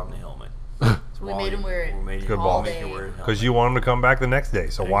 concussions. I bought him the helmet. So We made him wear it We made Good him boss. make him wear the Because helmet. you want him to come back the next day,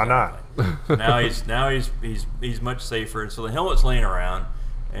 so why not? Exactly. now he's much safer. So the helmet's laying around,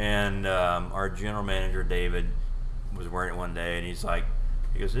 and our general manager David was wearing it one day, and he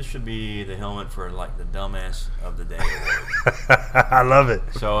goes, "This should be the helmet for like the dumbass of the day award." I love it.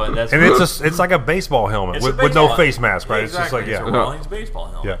 So that's And it's like a baseball helmet It's a with no baseball- face mask, right? It's Exactly. just like, It's a Rawlings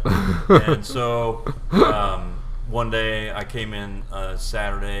baseball helmet. Yeah. And so one day I came in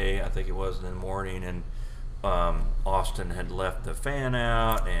Saturday, I think it was in the morning, and Austin had left the fan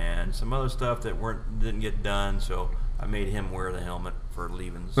out and some other stuff that didn't get done. So I made him wear the helmet for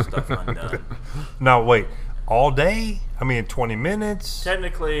leaving stuff undone. Now, wait. All day? I mean, 20 minutes?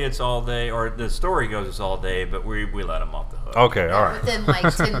 Technically, it's all day, or the story goes it's all day, but we let him off the hook. Okay, all right. Within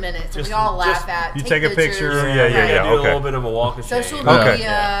like 10 minutes. Just- we all laugh just- at. you take a picture, pictures. yeah, I do a okay. little bit of a walk of shame. Social Okay.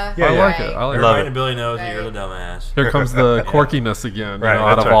 media. Yeah, I like right. it. I like Love Everybody it. in Billy knows that Right. you're the dumbass. Here comes the quirkiness again, Right, out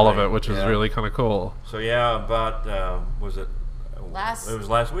that's of right. all of it, which is Yeah. really kind of cool. So yeah, about was it? Last- It was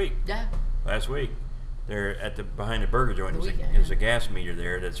last week. Yeah. Last week, there at the behind the burger joint. There's a gas meter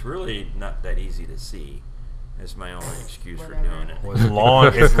there that's really not that easy to see. That's my only excuse for doing it. Well,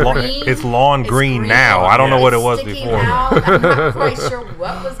 it's lawn green now. I don't know what it was Sticking before. out. I'm not quite sure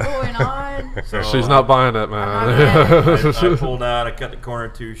what was going on. So She's not buying it, man. I pulled out. I cut the corner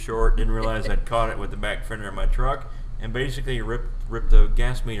too short. Didn't realize I'd caught it with the back fender of my truck, and basically ripped the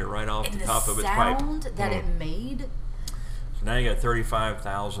gas meter right off And the top of its pipe. the sound that it made. So now you got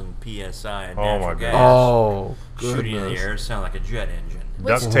 35,000 psi of Oh, natural my gas Oh, shooting in the goodness. air. It sounds like a jet engine.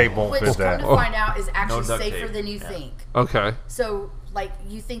 Duct tape won't Which, fit come that. to find out, is actually duct safer tape. than you Yeah. think. Okay. So, like,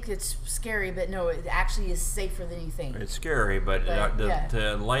 you think it's scary, but no, it actually is safer than you think. It's scary, but Yeah.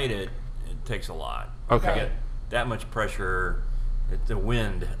 to light it, it takes a lot. Okay. You get that much pressure, the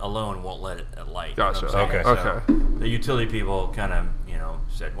wind alone won't let it light. Gotcha. You know what I'm saying? Okay. So the utility people kind of,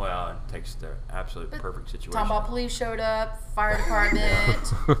 said, well, it takes the absolute perfect situation. Tomball police showed up, fire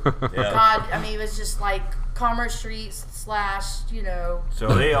department. Yeah. God, I mean, it was just like Commerce Street /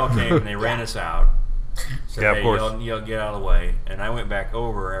 So they all came and they ran us out. So Yeah, of course. You'll get out of the way. And I went back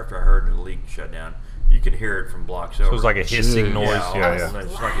over after I heard the leak shut down. You could hear it from blocks over. So it was like a hissing Jeez. noise. Yeah, Yeah.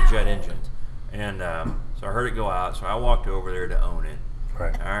 it's like a jet engine. And so I heard it go out. So I walked over there to own it.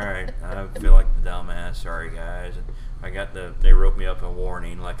 Right. All right, I feel like the dumbass. Sorry, guys. And I got they wrote me up a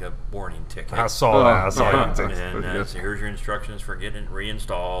warning, like a warning ticket. I saw that. I saw yeah. that. And Yes. so here's your instructions for getting it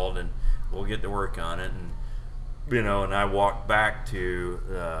reinstalled, and we'll get to work on it. And and I walked back to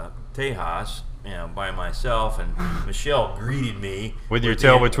Tejas, by myself, and Michelle greeted me With your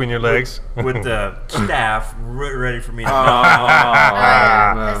tail between your legs. with the staff ready for me to.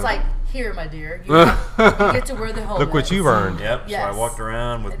 man. It's like, here, my dear, you get to wear the helmet. Look what you've earned. Yep. Yes. So I walked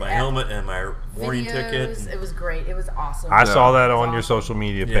around with my And helmet and my warning ticket. Videos, it was great. It was awesome. I saw that It was on your awesome. social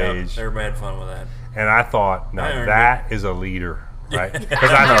media Yeah, page, everybody had fun with that. and I thought, I now earned that is a leader, right? Yeah.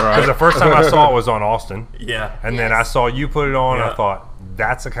 Because the first time I saw it was on Austin, Yeah. and then I Yes. saw you put it on, and Yeah. I thought,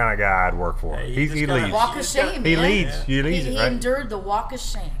 that's the kind of guy I'd work for. Yeah, you he just gotta leads. Walk of shame, He man. leads. You lead He it, right? endured the walk of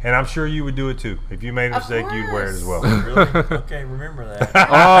shame. And I'm sure you would do it too. If you made a Of mistake, you'd wear it as well. course. Really? Okay, remember that. Oh,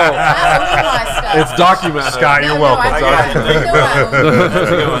 I own my stuff. it's documented. Scott, you're welcome. I, Got it. you know I own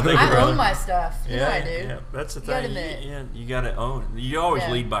That's a good one. Thank you, I brother. own my stuff. You know I do. Yeah, that's the You gotta thing. admit. You got to own. You always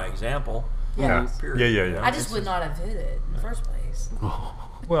Yeah. lead by example. Yeah. Period. Yeah. I just would not have hit it in the first place.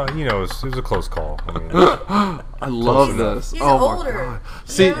 Well, it was a close call. I mean, I love this. He's oh my older. god.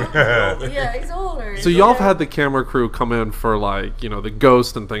 you See, know? Yeah, he's older. so y'all have had the camera crew come in for the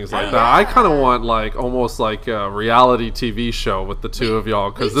ghost and things like Oh, that. I yeah. kind of want almost like a reality TV show with the two of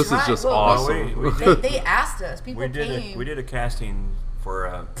y'all because we this is tried- just well, awesome. we They asked us. People We did came. we did a casting for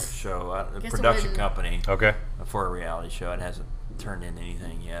a show, a Guess it production wouldn't- company okay. for a reality show. It hasn't turned into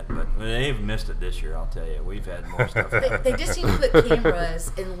anything yet, but they've missed it this year. I'll tell you, we've had more stuff. They just need to put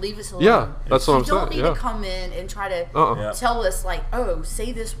cameras and leave us alone. Yeah, that's what I'm You don't saying, need yeah. to come in and try to Yeah. tell us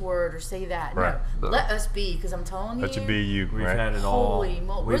say this word or say that. Right. No, let us be, because I'm telling you. That should be you, We've right? had it all. Holy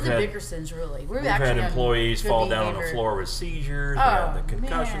moly, we're We've the had- Bickersons, really. We've actually had on employees good fall down on the behavior. floor with seizures. We Oh, had the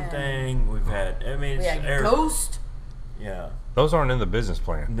concussion man. thing. We've had. I mean, We it's had Ghost. Yeah. Those aren't in the business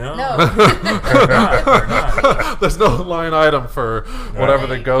plan. No. No. They're not. There's no line item for whatever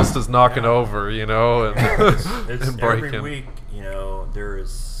the Right. ghost is knocking over, and, It's and every breaking. week, there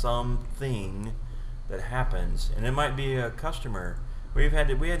is something that happens, and it might be a customer. We had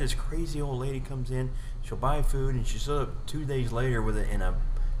this crazy old lady comes in. She'll buy food, and she's up 2 days later with it in a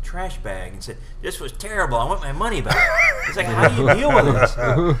trash bag and said, "This was terrible. I want my money back." It's like, how do you deal with this?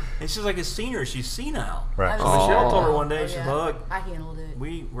 And she's like a senior. She's senile. Right. So Michelle told her one Oh, day, she said, yeah. "Look, I handled it.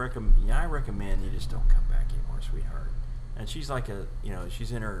 I recommend you just don't come back anymore, sweetheart." And she's like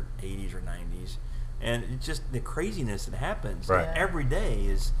she's in her 80s or 90s, and it's just the craziness that happens Right. every day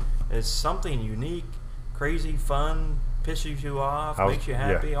is something unique, crazy, fun, pisses you off, makes you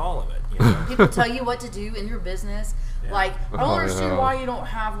happy, all of it. People tell you what to do in your business. Yeah. Like, I don't Oh, understand yeah. why you don't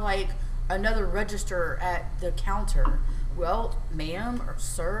have another register at the counter. Well, ma'am or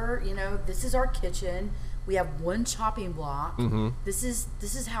sir, this is our kitchen. We have one chopping block. Mm-hmm. This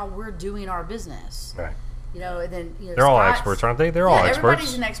is how we're doing our business. Right. And then They're all Scott's- experts, aren't they? They're all experts.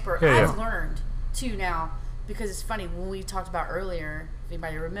 Everybody's an expert. Yeah, I've learned too now, because it's funny when we talked about earlier. If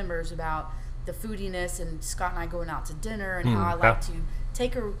anybody remembers about the foodiness and Scott and I going out to dinner and how I like yeah. to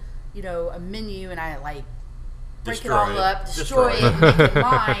take a menu and I break Destroy it all it. up, Destroy destroy it, it. and make it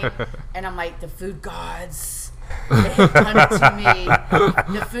mine. And I'm like, the food gods, they have done it to me.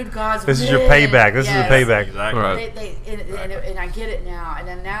 The food gods. This is your win. payback. This is the Yes. payback. Exactly. Right. And I get it now. And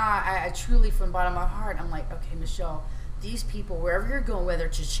then now I truly, from the bottom of my heart, I'm like, okay, Michelle, these people, wherever you're going, whether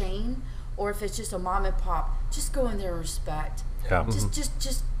it's a chain or if it's just a mom and pop, just go in there and respect. Yeah.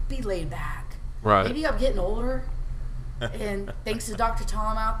 Just be laid back. Right. Maybe I'm getting older. And thanks to Dr.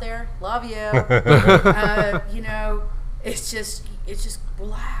 Tom out there, love you. You know, it's just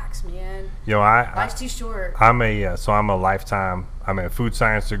relax, man. You know, Life's too short. I'm a lifetime. I'm a food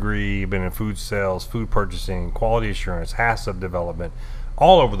science degree. Been in food sales, food purchasing, quality assurance, HACCP development,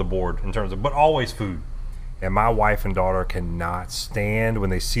 all over the board in terms of, but always food. And my wife and daughter cannot stand when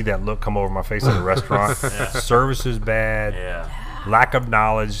they see that look come over my face in a restaurant. Service is bad. Yeah. Lack of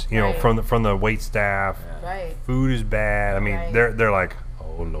knowledge, you know, Right. from the wait staff. Right. Food is bad. I mean, Right. they're like,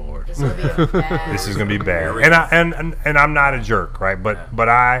 oh Lord, This is gonna be bad. this is gonna be bad. And I'm not a jerk, right? But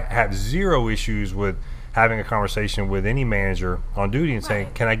I have zero issues with having a conversation with any manager on duty and saying,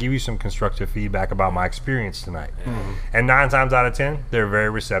 Right. can I give you some constructive feedback about my experience tonight? And 9 times out of 10, they're very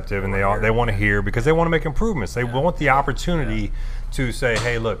receptive, and they want to hear because they want to make improvements. They want the opportunity to say,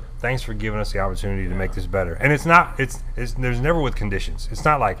 hey, look, thanks for giving us the opportunity to make this better. And it's not, it's there's never with conditions. It's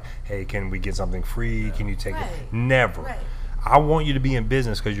not like, hey, can we get something free? Can you take it? Right. Never. Right. I want you to be in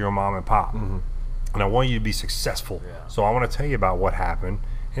business because you're a mom and pop. And I want you to be successful. Yeah. So I want to tell you about what happened.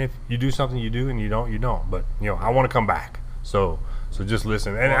 And if you do something, you do, and you don't, you don't. But, you know, I want to come back. So just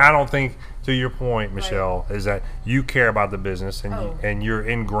listen. And I don't think, to your point, Michelle, is that you care about the business and and you're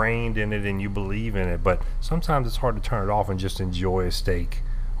ingrained in it and you believe in it. But sometimes it's hard to turn it off and just enjoy a steak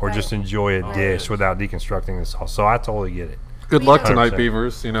or Right. just enjoy a dish without deconstructing the sauce. So I totally get it. Good We luck know. tonight, 100%.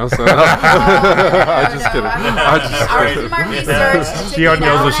 Beavers. You know, so I'm just kidding. I already did my research. She already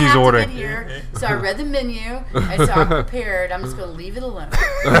knows what she's ordering. Here, so I read the menu, and so I'm prepared. I'm just going to leave it alone.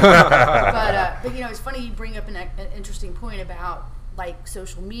 But you know, it's funny you bring up an interesting point about like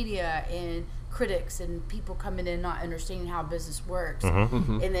social media and critics and people coming in not understanding how business works,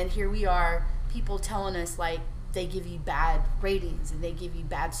 and then here we are, people telling us like they give you bad ratings and they give you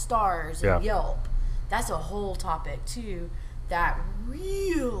bad stars and Yelp. That's a whole topic too. That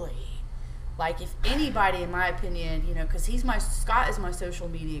really, like, if anybody, in my opinion, you know, because Scott is my social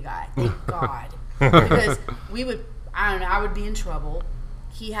media guy. Thank God, because I would be in trouble.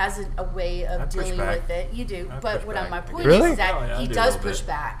 He has a way of I push dealing back. with it. You do, I but push what back. my point Really? is that Oh, yeah, I he do a does little push bit.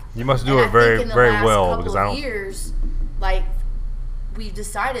 back. You must do And it I very, think in the very last well couple because of I don't. years, like, we've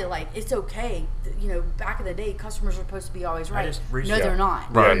decided like it's okay. You know, back in the day, customers were supposed to be always right. just No, recently- they're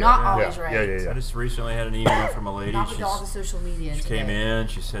not. Right. They're not Yeah. always Yeah. right. Yeah, yeah, yeah. I just recently had an email from a lady. Not with all the She's, social media. she came today. in.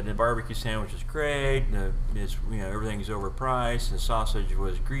 She said the barbecue sandwich is great. It's, you know, everything's overpriced. The sausage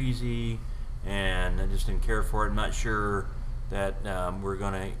was greasy, and I just didn't care for it. I'm not sure that we're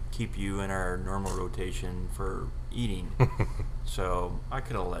going to keep you in our normal rotation for eating. So I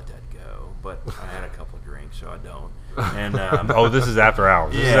could have let that go, but I had a couple of drinks, so I don't. And Oh, this is after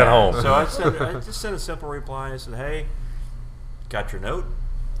hours. This is at home. So I just sent a simple reply. I said, "Hey, got your note.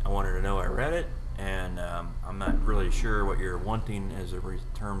 I wanted to know I read it, and I'm not really sure what you're wanting as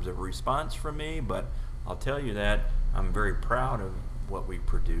terms of response from me, but I'll tell you that I'm very proud of what we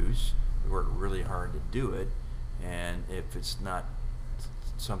produce. We work really hard to do it, and if it's not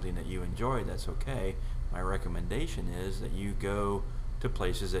something that you enjoy, that's okay. My recommendation is that you go to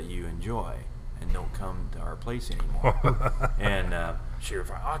places that you enjoy and don't come to our place anymore." And she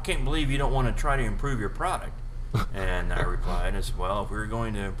replied, "I can't believe you don't want to try to improve your product." And I replied, I said, "Well, if we're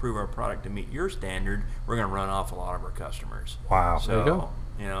going to improve our product to meet your standard, we're going to run off a lot of our customers." Wow. So, There you go.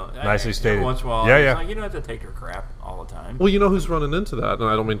 you know, Nicely stated. every once in a while, Yeah, it's yeah. like, you don't have to take their crap all the time. Well, you know who's running into that, and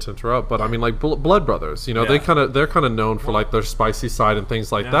I don't mean to interrupt, but I mean like Blood Brothers. You know, Yeah. they're kind of known for like their spicy side and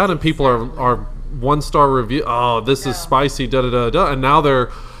things like Yeah. that, and people are 1-star review. Oh, this is spicy, da da da da, and now they're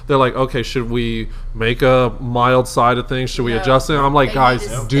like, okay, should we make a mild side of things? Should we No. adjust it? I'm like, They guys,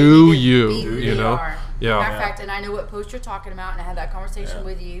 need to- do they need to you? be who You they know, are. yeah. Matter of fact, and I know what post you're talking about, and I had that conversation Yeah.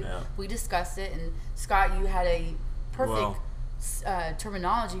 with you. Yeah. We discussed it, and Scott, you had a perfect Well-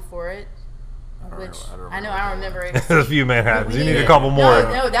 terminology for it. don't Which remember I know what I that don't remember it. There's a few Manhattans. You need a needed- couple more.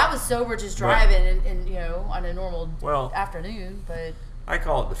 No, that was sober, just driving, and you know, on a normal Well- afternoon. But I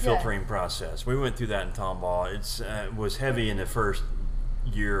call it the Yeah. filtering process. We went through that in Tomball. It's was heavy in the first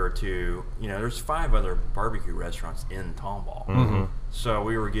year or two. You know, there's 5 other barbecue restaurants in Tomball, so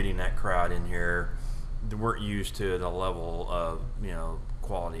we were getting that crowd in here that weren't used to the level of, you know,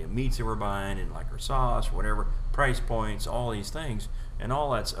 quality of meats that we're buying and like our sauce, whatever, price points, all these things, and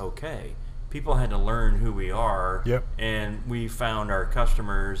all that's okay. People had to learn who we are, Yep. and we found our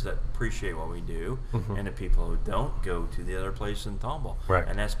customers that appreciate what we do, and the people who don't go to the other place in Tomball. Right.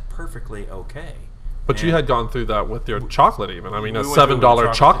 And that's perfectly okay. But you And had gone through that with your chocolate, even. I mean, We a went through it with $7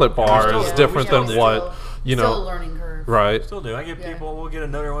 chocolate chocolate. bar Yeah, is we different still than do. what you still a know. learning curve. Right. Still do. I get Yeah. people, we'll get a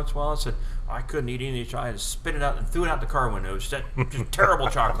note every once in a while and said, I couldn't eat any of these chocolate. I just spit it out and threw it out the car window. Just terrible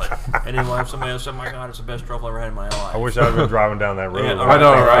chocolate. And then we'll have somebody else say, "Oh my God, it's the best truffle I ever had in my life." I wish I had been driving down that road. Yeah, I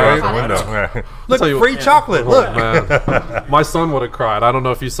know, right? Out the window. Look, tell you free what- chocolate. Look. Man, my son would have cried. I don't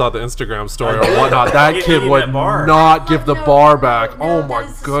know if you saw the Instagram story or whatnot. That He- kid he would that bar. not give the No, bar no, back. no, Oh that my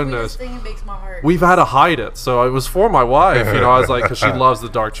is the goodness. sweetest thing. It makes my heart. We've had to hide it, so it was for my wife. You know, I was like, because she loves the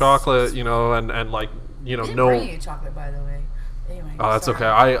dark chocolate. You know, and like, you know, I didn't no. bring you chocolate, by the way. Anyway, Oh, that's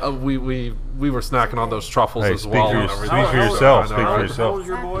sorry. okay. We were snacking on those truffles Hey, as speak well. for and your- everything. speak for yourself. I Speak know, for right? yourself. How old is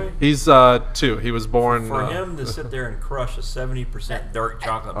your boy? He's 2. He was born. For him to sit there and crush a 70% dark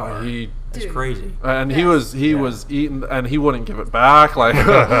chocolate bar, he it's Dude. crazy. and he Yes. was eating, and he wouldn't give it back. Like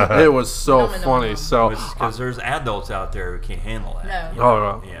it was so No. funny. So Because there's adults out there who can't handle that. No. you know? oh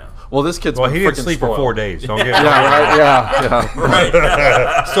well. Yeah. Well, this kid's Well, been he didn't freaking sleep for spoiled. 4 days. Don't get Yeah, right.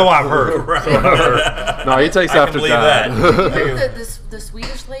 Yeah. So I've heard. No, he takes I can after believe dad. that. Remember the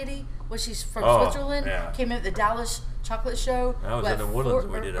Swedish lady? Was she's from Oh, Switzerland? yeah. Came in at the Dallas chocolate show. That was what, at the Woodlands.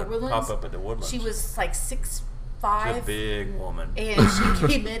 four- We did or a Woodlands? pop-up at the Woodlands. She was like 6'5". She's a big woman. And she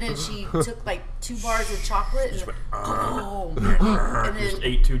came in and she took like 2 bars of chocolate and, oh, and Just then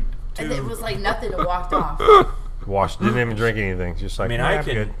ate two. and it was like nothing and walked off. Didn't even drink anything. Just like, I mean, yeah, I I'm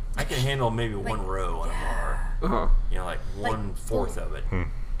good. can handle maybe one row on a bar. Uh-huh. You know, like 1/4 of it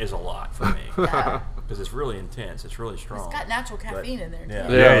is a lot for me Yeah. because it's really intense. It's really strong. It's got natural caffeine in there too.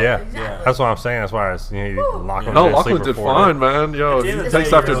 yeah. Yeah. Exactly. That's what I'm saying. That's why you Woo. lock him No, in, sleep Lachlan for did 4 fine, days. man. Yo, At the end he of the takes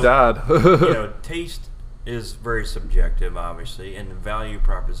day, after you dad. You know, taste is very subjective, obviously, and the value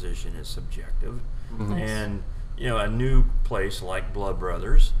proposition is subjective. And you know, a new place like Blood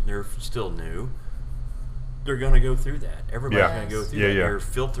Brothers, they're still new. They're going to go through that. Everybody's Yeah. going to go through Yeah, that. yeah. They're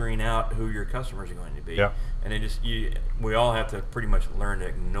filtering out who your customers are going to be. Yeah. And we all have to pretty much learn to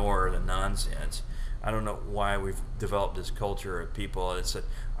ignore the nonsense. I don't know why we've developed this culture of people that said,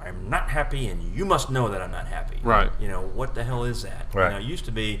 "I'm not happy, and you must know that I'm not happy." Right. You know, what the hell is that? Right. You know, it used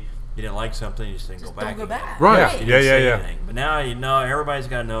to be you didn't like something, you just didn't Just go back. don't go again. back. Right. You Yeah, didn't say yeah. anything. But now you know everybody's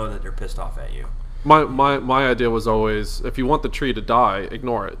got to know that they're pissed off at you. My idea was always, if you want the tree to die,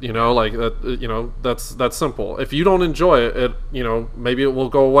 ignore it. You know, like that. You know, that's simple. If you don't enjoy it, you know, maybe it will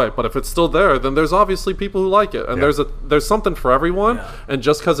go away. But if it's still there, then there's obviously people who like it, and Yeah. there's something for everyone. Yeah. And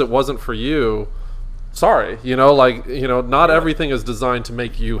just because it wasn't for you, sorry. You know, like, you know, not everything is designed to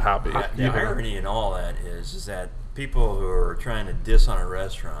make you happy. The irony in all that is that people who are trying to diss on a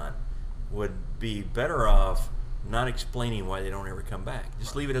restaurant would be better off not explaining why they don't ever come back.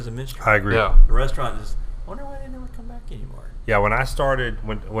 Just leave it as a mystery. I agree. Yeah. The restaurant just wonder why they never come back anymore. Yeah, when I started,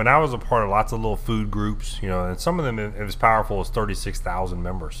 when I was a part of lots of little food groups, you know, and some of them it was powerful as 36,000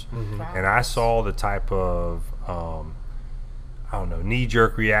 members, Wow. and I saw the type of I don't know,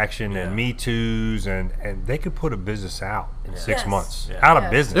 knee-jerk reaction and Yeah. Me Too's, and they could put a business out in 6 Yes. months, Yeah. out of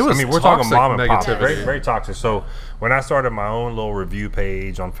Yes. business. It was I mean, we're talking toxic mom and pop, negativity. very, very toxic. So when I started my own little review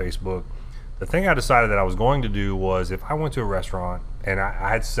page on Facebook, the thing I decided that I was going to do was, if I went to a restaurant and I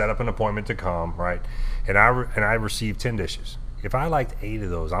had set up an appointment to come, right, and I received 10 dishes. If I liked 8 of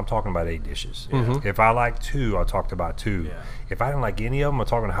those, I'm talking about 8 dishes. If I liked 2, I talked about 2. Yeah. If I didn't like any of them,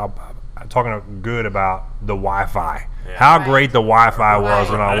 I'm talking good about the Wi-Fi. Yeah. How Right. great the Wi-Fi was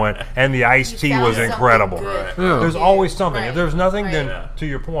when I Right. went, and the iced You tea found was something incredible. good. Right. Yeah. There's always something. If Right. there's nothing, Right. then Yeah. to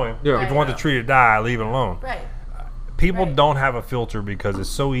your point, Yeah. if you want the Yeah. tree to die, leave it alone. Right. People Right. don't have a filter because it's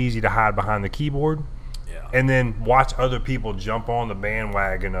so easy to hide behind the keyboard Yeah. and then watch other people jump on the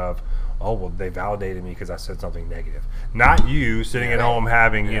bandwagon of, oh, well, they validated me because I said something negative. Not you sitting at Right. home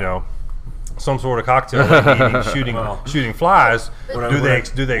having, you Yeah. know, some sort of cocktail, like eating, shooting flies. What Do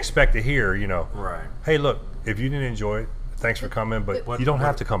I- they expect to hear, you know, Right. hey, look, if you didn't enjoy it, thanks for coming, but What- you don't what-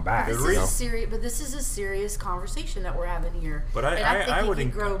 have to come back. This You is know? a serious, but this is a serious conversation that we're having here. But and I think I it would could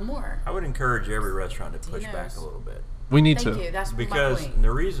enc- grow more. I would encourage every restaurant to push back knows? a little bit. We need Thank to. you. That's my Because point.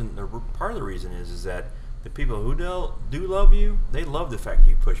 part of the reason is that the people who do love you, they love the fact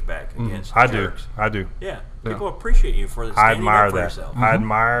you push back against I do. jerks. I do. Yeah, Yeah. people appreciate you for I standing admire up for that. yourself. I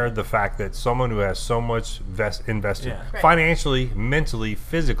admire the fact that someone who has so much invested Yeah. Right. financially, mentally,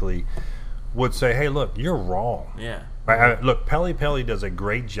 physically would say, hey, look, you're wrong. Yeah, Right? Look, Peli Peli does a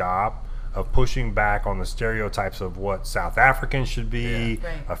great job of pushing back on the stereotypes of what South Africans should be, Yeah.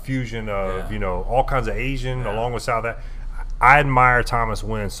 Right. a fusion of, Yeah. you know, all kinds of Asian Yeah. along with South Africa. I admire Thomas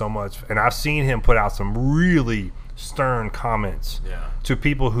Wynn so much, and I've seen him put out some really stern comments Yeah. to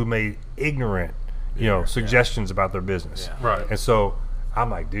people who made ignorant, you know, Yeah. suggestions about their business. Yeah. Right. And so I'm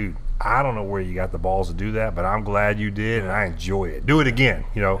like, dude, I don't know where you got the balls to do that, but I'm glad you did, and I enjoy it. Do it again,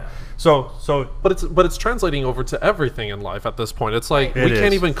 you know. So But it's translating over to everything in life at this point. It's like It we can't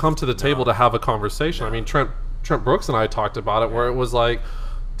is. even come to the table to have a conversation. I mean, Trent Brooks and I talked about it where it was like,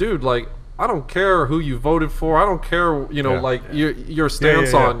 dude, like I don't care who you voted for. I don't care, like your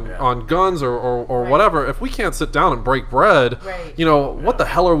stance on guns or Right. whatever. If we can't sit down and break bread, Right. What the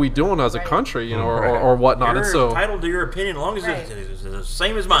hell are we doing as a country, or whatnot? You're And so, entitled to your opinion as long as Right. it's the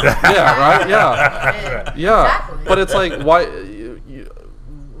same as mine. yeah, right, yeah. Yeah, Exactly. but it's like, why?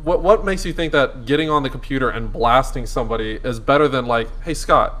 What makes you think that getting on the computer and blasting somebody is better than like, hey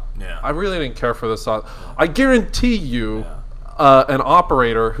Scott, Yeah. I really didn't care for this. I guarantee you, an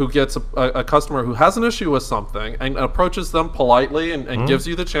operator who gets a customer who has an issue with something and approaches them politely and gives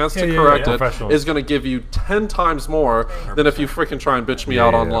you the chance to correct it Professional. is going to give you 10 times more than if you freaking try and bitch me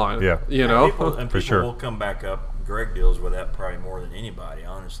out online. Yeah. You know? People sure. will come back up. Greg deals with that probably more than anybody,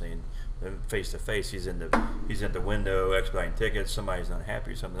 honestly. And face to face, he's in the window expediting tickets. Somebody's not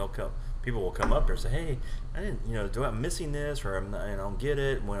happy or something. People will come up there and say, "Hey, I didn't, I'm missing this, or I don't get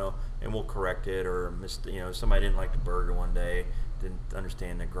it." Well, and we'll correct it, or somebody didn't like the burger one day, didn't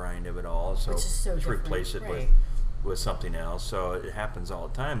understand the grind of it all, so, Which is so let's different, replace it right. with something else. So it happens all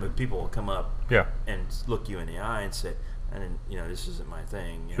the time. But people will come up and look you in the eye and say, "I didn't, this isn't my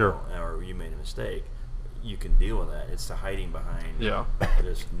thing," or you made a mistake. You can deal with that. It's the hiding behind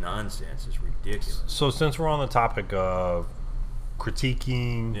this nonsense is ridiculous. So since we're on the topic of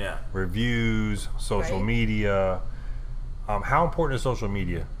critiquing, reviews, social Right. media, how important is social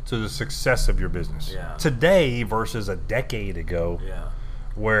media to the success of your business Yeah. today versus a decade ago, Yeah.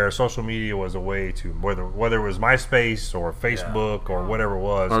 where social media was a way to whether it was MySpace or Facebook or whatever it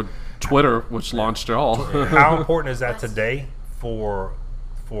was. Or Twitter, which launched it all. How important is that today for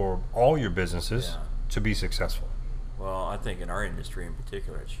all your businesses to be successful? Well, I think in our industry in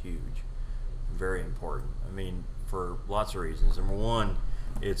particular, it's huge, very important. I mean, for lots of reasons. Number one,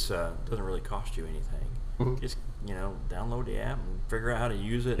 it doesn't really cost you anything. Just download the app and figure out how to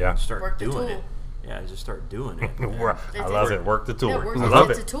use it and start Work the doing tool. it. Yeah, just start doing it. I love it. Work the tool. Yeah, I love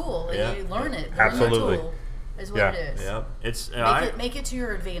it's it. a tool. Yeah. You learn it. Absolutely. Learn the tool is what Yeah. it is. Yep. It's Make it to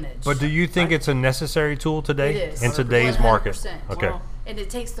your advantage. But do you think it's a necessary tool today It is. in today's market? 100%. Okay. Well, and it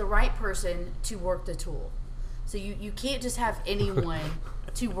takes the right person to work the tool. So you can't just have anyone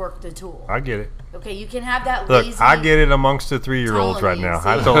to work the tool. I get it. Okay, you can have that Look, lazy. I get it amongst the 3-year-olds right now.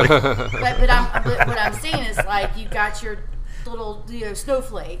 I Totally, totally. but what I'm saying is, like, you got your little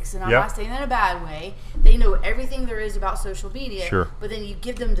snowflakes, and I'm not saying that in a bad way. They know everything there is about social media. Sure. But then you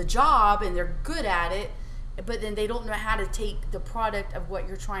give them the job, and they're good at it. But then they don't know how to take the product of what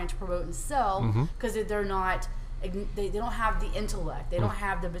you're trying to promote and sell because they're not. They don't have the intellect. They don't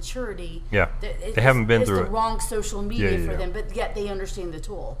have the maturity. Yeah. They haven't been through It's it. the wrong social media Yeah. for them, but yet they understand the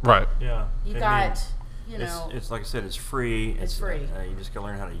tool. Right. Yeah. You I got, mean, it's like I said, it's free. It's free. You just gotta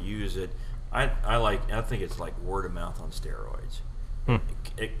learn how to use it. I think it's like word of mouth on steroids.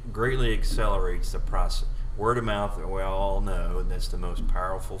 It greatly accelerates the process. Word of mouth, we all know that's the most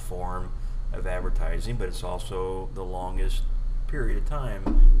powerful form of advertising, but it's also the longest period of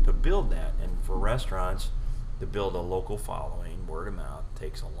time to build that. And for restaurants, to build a local following, word of mouth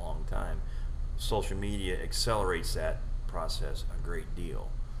takes a long time. Social media accelerates that process a great deal.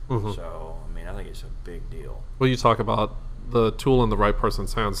 So, I mean, I think it's a big deal. Well, you talk about the tool in the right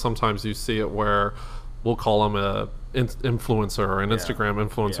person's hands. Sometimes you see it where we'll call them a influencer or an Instagram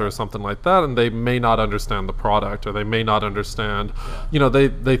influencer or something like that, and they may not understand the product, or they may not understand,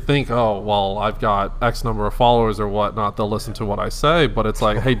 they think, oh, well, I've got X number of followers or whatnot, they'll listen to what I say, but it's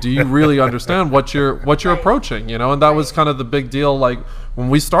like, hey, do you really understand what you're approaching, and that was kind of the big deal. Like when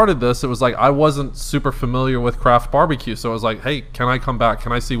we started this, it was like I wasn't super familiar with craft barbecue, so it was like, hey, can I come back?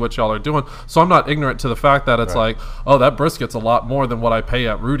 Can I see what y'all are doing? So I'm not ignorant to the fact that it's like, oh, that brisket's a lot more than what I pay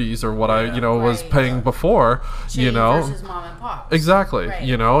at Rudy's or what I was paying before, Chain versus mom and pop. Exactly, Right.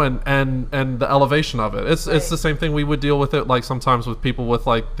 and the elevation of it. It's the same thing we would deal with it, like sometimes with people with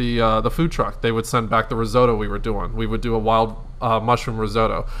like the food truck. They would send back the risotto we were doing. We would do a wild mushroom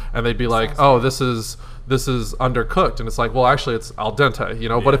risotto, and they'd be like, oh, this is undercooked, and it's like, well, actually it's al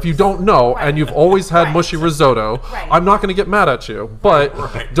dente, but if you don't know and you've always had mushy risotto, I'm not going to get mad at you, but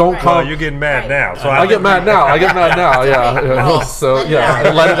don't Well, come. you're getting mad now. So I get mad now. Yeah. So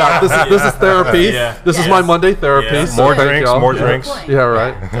let it out. This is therapy. This is my Monday therapy. Yeah. So more thank drinks, y'all. more drinks. Yeah,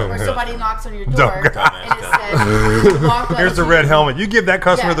 right. Or somebody knocks on your Dumb door guy. and it says, walk up Here's the to red you. helmet. You give that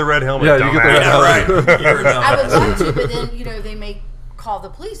customer Yeah. the red helmet. Yeah, you get the red dumbass. helmet. Right. You're a I would dumbass. love to, but then they may call the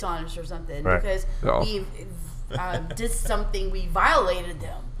police on us or something Right. because Yeah. we did something, we violated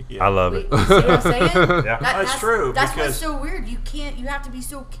them. I love You it. see what I'm saying? Yeah. That's true, That's because- what's so weird. You have to be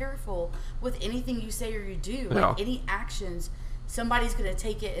so careful with anything you say or you do. Yeah. Like any actions, somebody's going to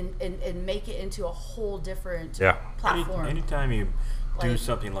take it and make it into a whole different platform. Anytime you do Like-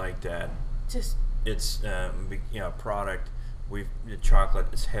 something like that, Just it's a product the chocolate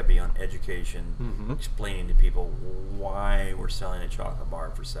is heavy on education, explaining to people why we're selling a chocolate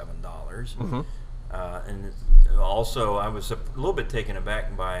bar for $7. And also, I was a little bit taken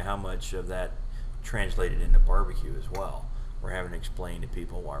aback by how much of that translated into barbecue as well. We're having to explain to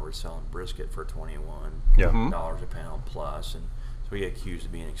people why we're selling brisket for $21 a pound plus, and so we get accused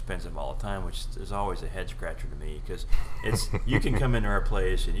of being expensive all the time, which is always a head scratcher to me, because it's you can come into our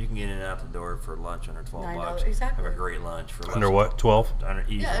place and you can get in and out the door for lunch under $12. Exactly. Have a great lunch for Under what? 12?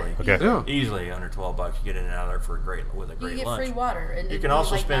 Easily. Okay. Yeah. Easily under $12. You get in and out of there for a great You lunch. get free water. And You it'd can be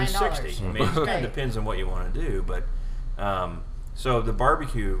also like spend $9. $60. I mean, it kind of depends on what you want to do, but so the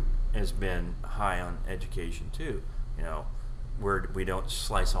barbecue has been high on education too. You know, where we don't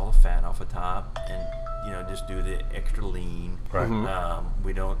slice all the fat off the top and just do the extra lean. Right.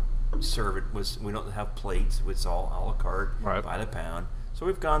 We don't serve it with. We don't have plates. It's all a la carte by the pound. So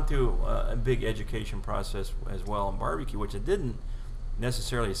we've gone through a big education process as well in barbecue, which I didn't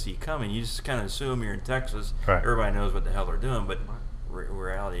necessarily see coming. You just kind of assume you're in Texas. Right. Everybody knows what the hell they're doing, but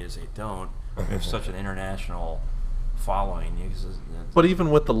reality is they don't. We have such an international following. But even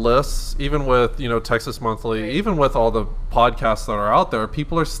with the lists, even with Texas Monthly, even with all the podcasts that are out there,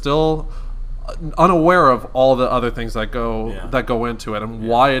 people are still unaware of all the other things that go into it, and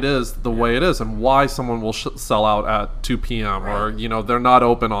why it is the way it is, and why someone will sell out at 2 p.m. or they're not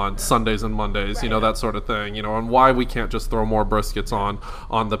open on Sundays and Mondays, that sort of thing, and why we can't just throw more briskets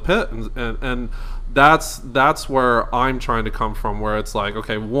on the pit, and that's where I'm trying to come from, where it's like,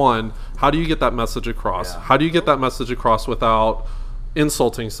 okay, one, how do you get that message across? How do you get that message across without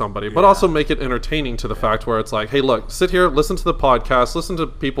insulting somebody, but also make it entertaining to the fact where it's like, hey, look, sit here, listen to the podcast, listen to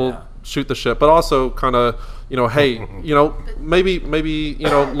people shoot the shit, but also kind of, hey, maybe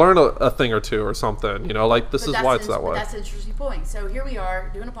learn a thing or two or something, like this is why it's that way. That's an interesting point. So here we are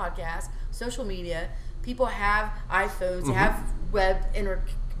doing a podcast, social media, people have iPhones, they have web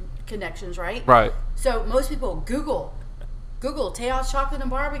connections, right? Right. So most people Google Tejas Chocolate and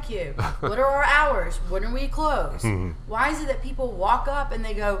Barbecue. What are our hours? When are we closed? Why is it that people walk up and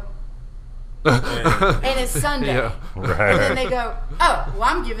they go, and it's Sunday, and then they go, oh, well,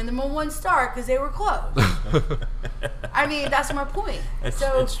 I'm giving them a 1 star because they were closed. I mean, that's my point.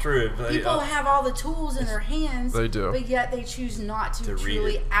 It's true. People have all the tools in their hands, they do, but yet they choose not to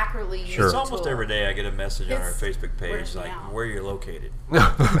truly accurately use It's the almost tool. every day I get a message on our Facebook page like, where you're located.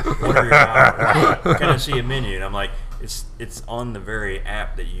 Yeah. What are your hours? Can I see a menu? And I'm like, it's on the very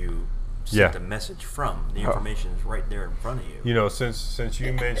app that you sent the message from. The information is right there in front of you. Since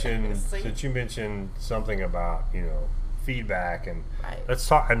you mentioned something about feedback, and let's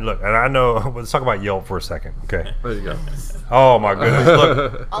talk. And look, and I know let's talk about Yelp for a second. Okay. There you go. Oh my goodness!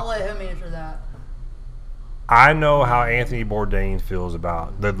 Look, I'll let him answer that. I know how Anthony Bourdain feels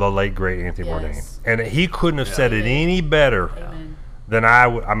about the late great Anthony Bourdain, and he couldn't have said it any better. Amen. Than I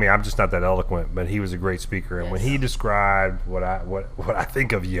would. I mean, I'm just not that eloquent, but he was a great speaker, and when he described what I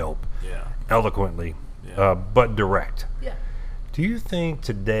think of Yelp, eloquently, but direct. Yeah. Do you think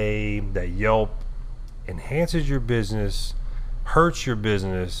today that Yelp enhances your business, hurts your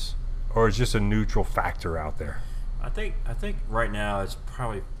business, or is just a neutral factor out there? I think right now it's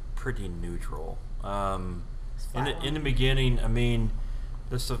probably pretty neutral. In the beginning, I mean,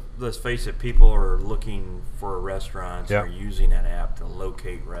 let's face it, people are looking for restaurants, are using that app to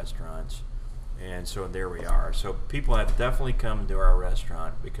locate restaurants, and so there we are. So people have definitely come to our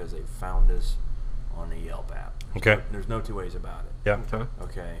restaurant because they found us on the Yelp app. There's no two ways about it. Yeah.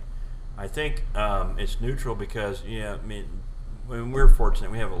 Okay. I think it's neutral because I mean, when we're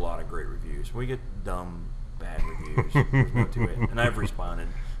fortunate, we have a lot of great reviews. We get dumb, bad reviews. There's no two ways, and I've responded.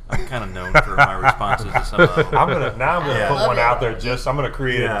 I'm kind of known for my responses to some of them. I'm gonna put one out there. I'm gonna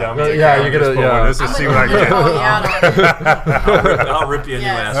create a dumb. Yeah, you're gonna. This is see what I get. I'll rip you a new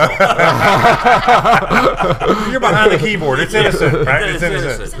asshole. You're behind the keyboard. It's innocent, right? It's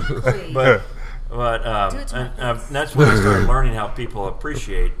innocent. Exactly. But that's when I started learning how people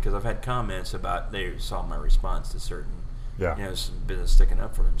appreciate, because I've had comments about they saw my response to certain business sticking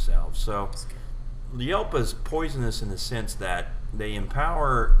up for themselves. So Yelp is poisonous in the sense that they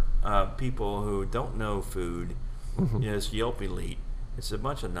empower people who don't know food. It's Yelp elite. It's a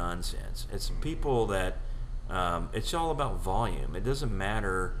bunch of nonsense. It's people that it's all about volume. It doesn't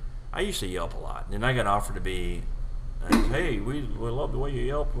matter. I used to Yelp a lot, and I got offered to be, hey, we love the way you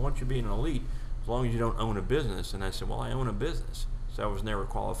Yelp. We want you to be an elite as long as you don't own a business. And I said, well, I own a business, so I was never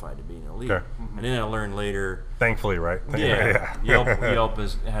qualified to be an elite. Okay. And then I learned later. Thankfully, right? Yelp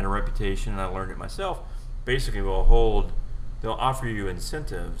has had a reputation, and I learned it myself. Basically, they'll offer you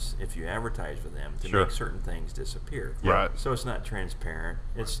incentives if you advertise with them to make certain things disappear. Right. So it's not transparent.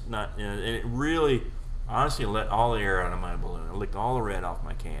 It's not, and it really, honestly let all the air out of my balloon. I licked all the red off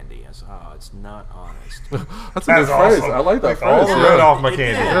my candy. I said, "Oh, it's not honest." That's a good phrase. awesome. I like that All phrase. the red Yeah. off my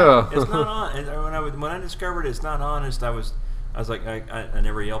candy. Yeah. It's not on. And when I discovered it's not honest, I was like, I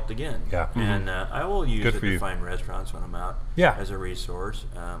never yelped again. Yeah. And I will use Good it for to you. find restaurants when I'm out. Yeah. As a resource.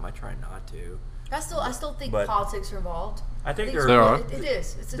 I try not to. I still think But- politics are involved. I think it's- there are. It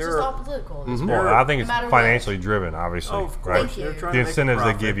is. It's There just are- all political. It's Well, very- I think it's no matter financially driven, obviously. Oh, of course. right? Thank you. They're trying The to make a incentives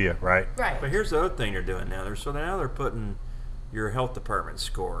they profit. give you, right? what. Right. But here's the other thing they're doing now. Now they're putting your health department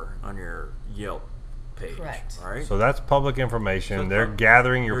score on your Yelp page. Correct. All right. So that's public information. So they're pub-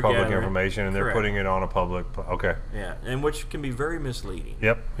 gathering your they're public gathering- information and they're correct. putting it on a public. Okay. Yeah, and which can be very misleading.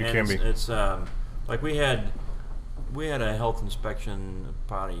 Yep, it And can be. It's like we had a health inspection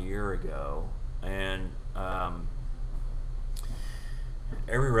about a year ago, and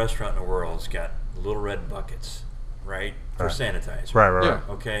every restaurant in the world's got little red buckets, right, for Right. sanitizer. Right. Yeah.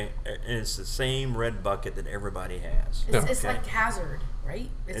 Okay, and it's the same red bucket that everybody has. It's Okay? like hazard, right?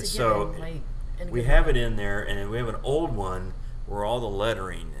 It's a so- given, like, in a We good have way. it in there, and we have an old one where all the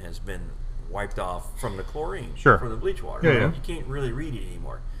lettering has been wiped off from the chlorine, Sure. from the bleach water. Yeah, yeah. You can't really read it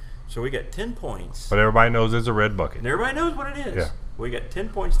anymore. So we got 10 points. But everybody knows it's a red bucket. And everybody knows what it is. Yeah. We got 10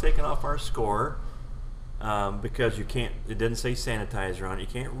 points taken off our score because you can't. It doesn't say sanitizer on it. You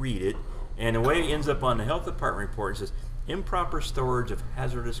can't read it. And the way it ends up on the health department report, it says improper storage of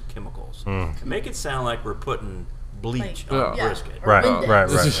hazardous chemicals. To make it sound like we're putting bleach Like, on Yeah. brisket. Right, Windex.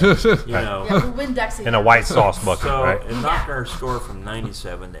 right. You know. Yeah, we're Windexing In a it. white sauce bucket, So right? it knocked our score from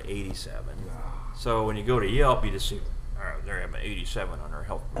 97 to 87. So when you go to Yelp, you just see, all right, they have an 87 on our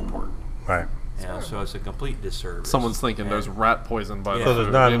health report. Right. Yeah, so it's a complete disservice. Someone's thinking there's And rat poison by Yeah. the So there's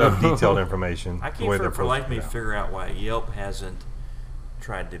food, not you enough know? detailed information. I the can't way they're for life me posting it. figure out why Yelp hasn't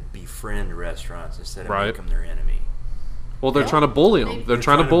tried to befriend restaurants instead of Right. make them their enemy. Well, they're trying to bully them. Maybe- They're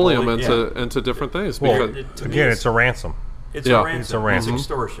trying to bully them bully- into different things. Well, Because, to me, again, it's a ransom. It's Yeah. a ransom. It's a ransom.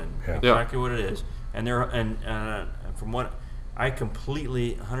 extortion. Yeah. Yeah. Exactly what it is. And they're and from what I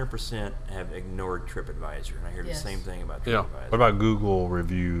completely 100% have ignored TripAdvisor, and I hear Yes. the same thing about Yeah. TripAdvisor. What about Google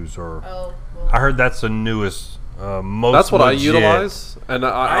reviews or? Oh, well. I heard that's the newest, most. that's what I legit- utilize, and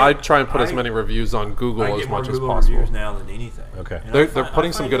I try and put as I- many reviews on Google I as get more much as Google possible. reviews now than anything. Okay. And They're I find- putting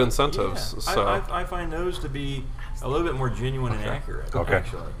I some find good that- incentives, yeah, so. I find those to be a little bit more genuine and accurate. Okay.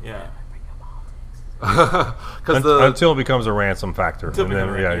 Actually, yeah. Because Until it becomes a ransom factor. Until And then-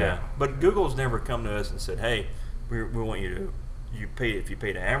 becoming- yeah, yeah. yeah. But Google's never come to us and said, "Hey, we want you to if you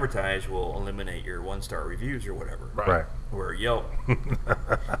pay to advertise, we'll eliminate your 1-star reviews or whatever." Right. Where Yelp,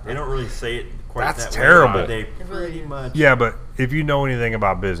 they don't really say it quite That's that terrible. way. But they really pretty is. much. Yeah, but if you know anything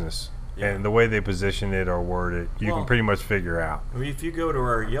about business Yeah. and the way they position it or word it, you Well- can pretty much figure out. I mean, if you go to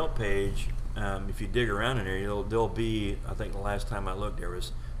our Yelp page, if you dig around in there, there'll be. I think the last time I looked, there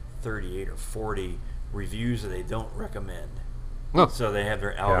was 38 or 40 reviews that they don't recommend. No. So they have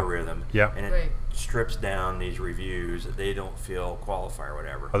their algorithm, Yeah. and it Right. strips down these reviews that they don't feel qualify or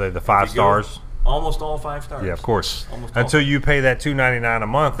whatever. Are they the If 5 you go- stars? Almost all 5 stars. Yeah, of course. Almost all. Until you pay that $2.99 a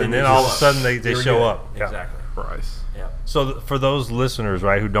month, and they then all of a show up. sudden they You're show good. up. Yeah. Exactly. price. Yeah. So for those listeners,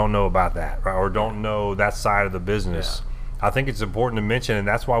 right, who don't know about that, right, or don't know that side of the business, I think it's important to mention, and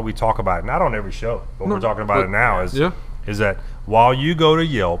that's why we talk about it. Not on every show, but we're talking about but- it now. Is that while you go to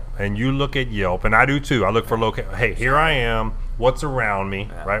Yelp and you look at Yelp, and I do too. I look for Hey, here I am. What's around me,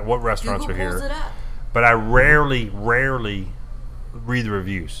 right? What restaurants Google are pulls here? it up. But I rarely read the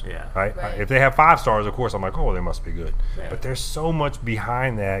reviews. Yeah. Right? Right. If they have 5 stars, of course, I'm like, oh, they must be good. Yeah. But there's so much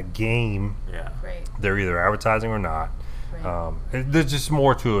behind that game. Yeah. Right. They're either advertising or not. Right. There's just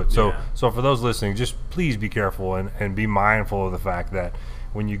more to it. So, Yeah. so for those listening, just please be careful and be mindful of the fact that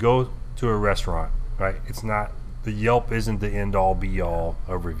when you go to a restaurant, right, it's not, the Yelp isn't the end all be all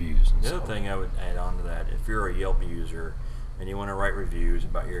of reviews. And The so, other thing I would add on to that, if you're a Yelp user and you want to write reviews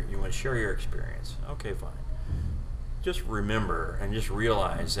about you want to share your experience, okay, fine. Just remember and just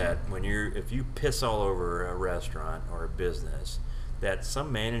realize that if you piss all over a restaurant or a business, that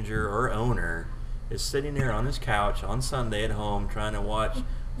some manager or owner is sitting there on his couch on Sunday at home trying to watch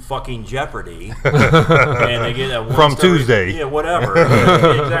fucking Jeopardy, and they get a From one-star Tuesday. yeah, whatever.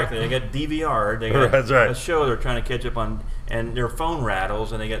 Yeah, exactly. They got DVR. They got That's right. a show they're trying to catch up on, and their phone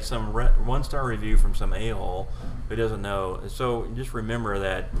rattles, and they get some 1-star review from some a-hole who doesn't know. So just remember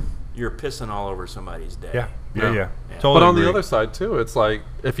that you're pissing all over somebody's day. Yeah. Yeah. But Totally on the agree. other side too, it's like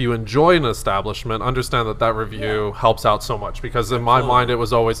if you enjoy an establishment, understand that review helps out so much, because in my mind it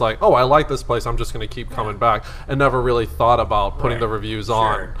was always like, oh, I like this place, I'm just going to keep coming back, and never really thought about putting the reviews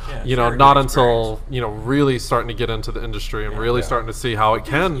on. Yeah, You know, share a not good until experience. really starting to get into the industry and really starting to see how it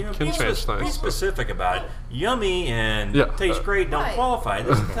can be change Be things. specific about it. Yummy and Yeah. tastes great don't Right. qualify.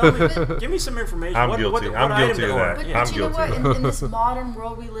 Just tell me, give me some information. I'm what, guilty. What, I'm what item guilty to of order. that. But, I'm but you know guilty. what? In this modern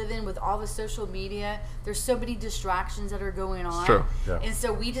world we live in, with all the social media, there's so many distractions that are going on. true. Yeah. And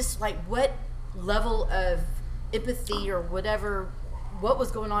so we just like, what level of empathy or whatever, what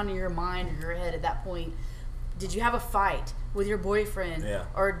was going on in your mind or your head at that point? Did you have a fight with your boyfriend, Yeah.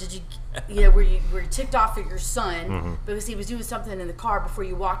 or did you, were you ticked off at your son because he was doing something in the car before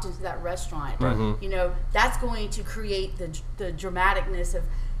you walked into that restaurant? You know, that's going to create the dramaticness of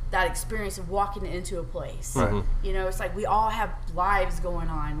that experience of walking into a place. You know, it's like we all have lives going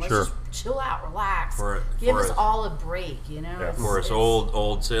on. Let's Sure. just chill out, relax, give for us us- all a break. You know, Yeah. For us it's-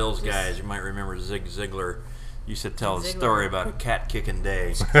 old sales just- guys, you might remember Zig Ziglar used to tell a Zig Ziglar. story about a cat kicking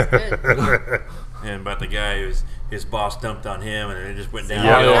day, Good. and about the guy who's his boss dumped on him, and it just went down.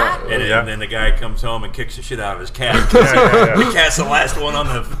 Yeah. And then the guy comes home and kicks the shit out of his cat. Yeah. The cat's the last one on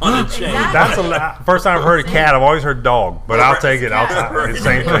the chain. Exactly. That's first time I've heard of cat. I've always heard dog, but I'll take it. Yeah.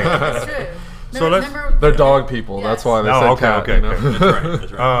 Same thing. That's true. So let's- They're dog people. That's why they Oh, say okay, cat. okay, You know? okay. That's right.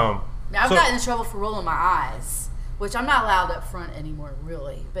 That's right. Now, I've So- gotten in trouble for rolling my eyes, which I'm not allowed up front anymore,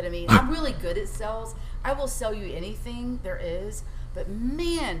 really. But I mean, I'm really good at sales. I will sell you anything there is. But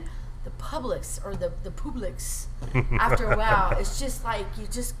man, the Publix or the Publix, after a while, it's just like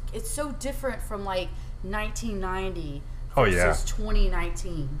it's so different from like 1990 Oh, versus yeah.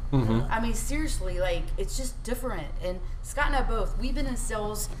 2019. I mean, seriously, like it's just different. And Scott and I both, we've been in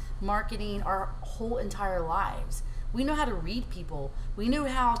sales marketing our whole entire lives. We know how to read people. We know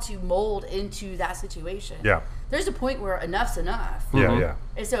how to mold into that situation. Yeah. There's a point where enough's enough. Yeah.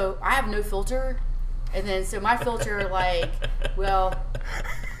 And so I have no filter. And then so my filter, like, well,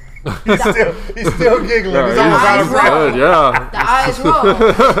 He's still giggling. Yeah, He's he's almost out of eyes breath. good, yeah. the eyes roll.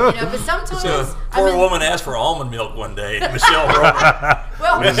 You know, but sometimes So, I poor mean, woman asked for almond milk one day. Michelle Romer.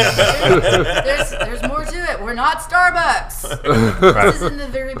 well, there's more to it. We're not Starbucks. This is in the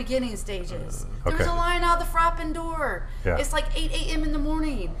very beginning stages. There was Okay. a line out the fropping door. Yeah. It's like 8 a.m. in the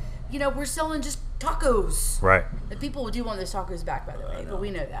morning. You know, we're selling just tacos. Right. And people do want those tacos back, by the way, but we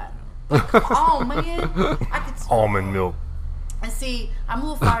know that. But come on, man. I could Almond milk. and see. I'm a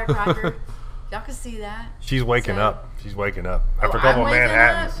little firecracker. Y'all can see that. She's waking So- up. She's waking up. After a I'm couple of waking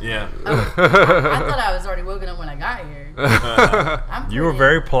Manhattans. up? Yeah. I thought I was already woken up when I got here. I'm You were pretty-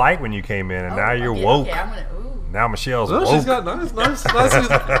 very polite when you came in, and Oh, now you're okay, woke. Okay, I'm gonna. Ooh. Now Michelle's No, woke. she's got nice.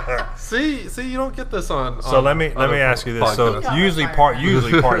 See, you don't get this on. So let me ask you this. So podcasts. usually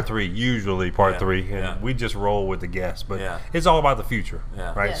part three, Yeah, and yeah. we just roll with the guests, but Yeah. it's all about the future,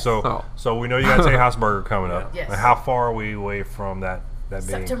 Yeah. right? Yes. So Oh. we know you got Tejas Burger coming up. Yes. Now, how far are we away from that being?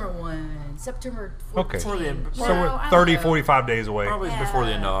 September 1, September 14. Okay. Before the- So No, we're I don't 30, know. 45 days away. Probably before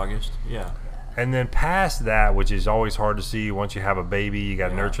the end of August. Yeah. And then past that, which is always hard to see once you have a baby, you got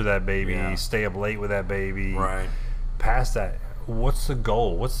to nurture that baby, Yeah. stay up late with that baby. Right. Past that, what's the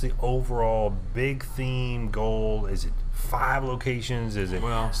goal? What's the overall big theme goal? Is it 5 locations? Is it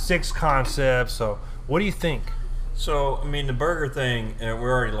Well- 6 concepts? So what do you think? So, I mean, the burger thing, we're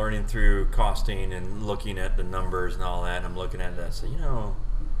already learning through costing and looking at the numbers and all that. And I'm looking at that. So,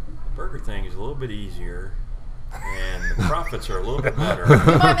 the burger thing is a little bit easier, and the profits are a little bit better. We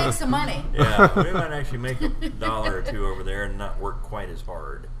might make some money. Yeah, we might actually make $1 or $2 over there and not work quite as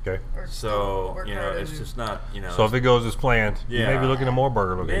hard. Okay. Or So, work it's harder. just not, So if it goes as planned, you may be Yeah. looking at more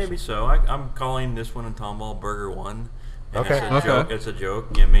burger locations. Maybe so. I'm calling this one in Tomball Burger One. And Okay. It's a Okay. joke. It's a joke.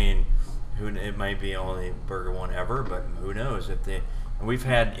 I mean, it might be only Burger One ever, but who knows if they? And we've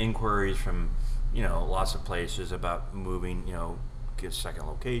had inquiries from, lots of places about moving. Get a second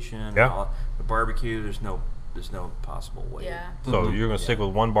location. Yeah. All, the barbecue. There's no possible way. Yeah. So you're going to stick with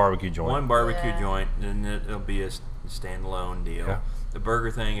one barbecue joint. One barbecue Yeah. joint, and it'll be a standalone deal. Yeah. The burger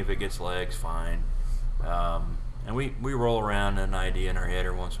thing, if it gets legs, fine. And we roll around an idea in our head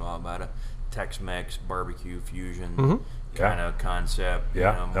every once in a while about a Tex-Mex barbecue fusion kind of concept.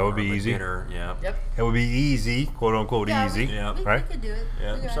 Yeah, that more would be of a easy. Dinner, yeah. Yep. It would be easy, quote unquote Yeah, easy. Yeah. We Right? could do it.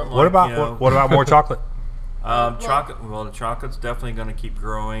 Yeah, We got something it. What like, about what about more chocolate? Chocolate? Well, the chocolate's definitely going to keep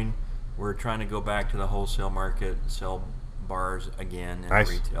growing. We're trying to go back to the wholesale market, sell bars again and Nice.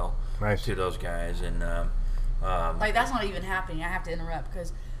 retail Nice. to those guys, and Like that's not even happening. I have to interrupt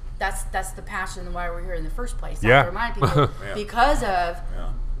because that's the passion and why we're here in the first place. I Yeah. have to remind people Yeah. because of yeah.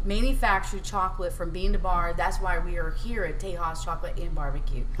 manufactured chocolate from bean to bar. That's why we are here at Tejas Chocolate and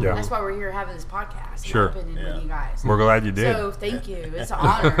Barbecue. Yeah. That's why we're here having this podcast. Sure. In my opinion, with you guys. We're glad you did. So thank you. It's an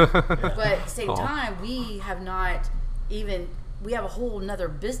honor. But at the same time, we have not even. We have a whole nother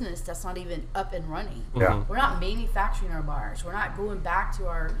business that's not even up and running. Yeah. We're not manufacturing our bars. We're not going back to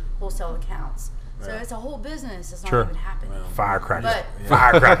our wholesale accounts. So it's a whole business that's not Sure. even happening. Firecracker. But-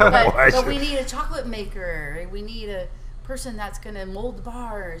 Firecracker boys. But we need a chocolate maker. We need a person that's going to mold the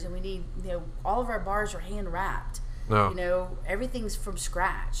bars, and we need, all of our bars are hand wrapped. No. Everything's from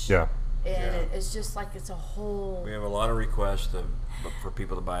scratch. Yeah. And it's just like it's a whole. We have a lot of requests for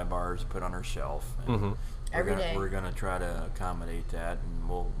people to buy bars to put on our shelf. And Every day. We're gonna try to accommodate that, and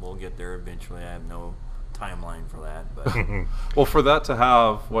we'll get there eventually. I have no timeline for that, but Well, for that to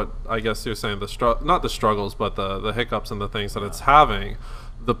have what I guess you're saying, not the struggles, but the hiccups and the things that it's having,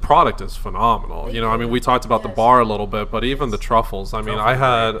 the product is phenomenal. Thank I mean, you. we talked about the Yes. bar a little bit, but even the truffles. I mean, I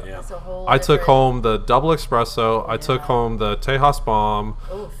had, yeah. It's a whole I took different- home the double espresso. I took Yeah. home the Tejas Bomb,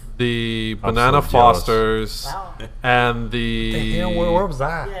 Oof. the I'm banana so jealous. Fosters, Wow. and the. Damn, where was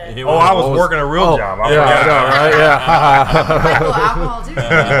I? Yeah. Oh, I was What was- working a real job. I Yeah, I forgot. know, right? Yeah. Like, well, alcohol too.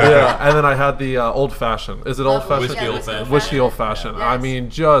 Yeah, and then I had the old fashioned. Is it old fashioned? Whiskey old fashioned. Whiskey old fashioned. I Yes. mean,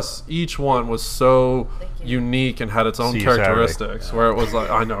 just each one was so Thank you. unique and had its own See you Saturday. characteristics. Where it was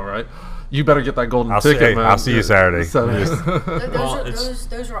like, I know, right? You better get that golden I'll ticket, see- man. I'll see you Saturday. So- Those Well, are it's-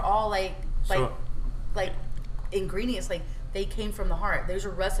 those were all like So- ingredients, like they came from the heart. Those are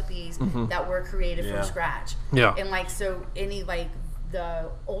recipes that were created Yeah. from scratch. Yeah. And so any the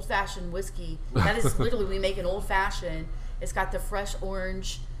old fashioned whiskey, that is literally, we make an old fashioned. It's got the fresh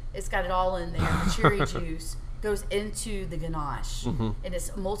orange. It's got it all in there. The cherry juice goes into the ganache, and it's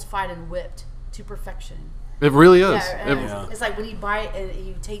emulsified and whipped to perfection. It really is. Yeah, and It- it's like when you buy it and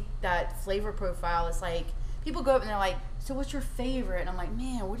you take that flavor profile, it's like people go up and they're like, "So what's your favorite?" And I'm like,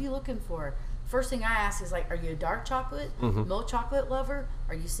 "Man, what are you looking for?" First thing I ask is like, "Are you a dark chocolate, milk chocolate lover?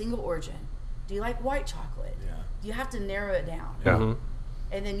 Are you single origin? Do you like white chocolate?" Yeah. You have to narrow it down, Yeah.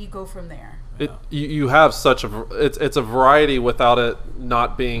 and then you go from there. you have such it's a variety without it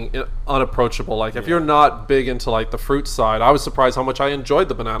not being unapproachable. Like if you're not big into like the fruit side, I was surprised how much I enjoyed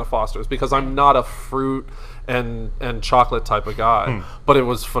the Banana Fosters because I'm not a fruit and chocolate type of guy. But it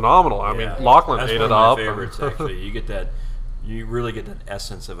was phenomenal. I mean, Lachlan That's ate one it of my up. favorites, actually. You really get that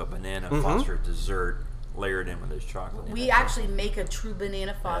essence of a banana Foster dessert layered in with this chocolate. We actually make a true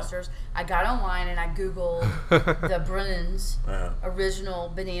banana Foster's. I got online and I googled the Brennan's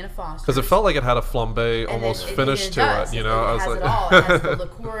original banana Foster's. Because it felt like it had a flambe And almost it finish to does. it, you know. It I was has like, it all. It has the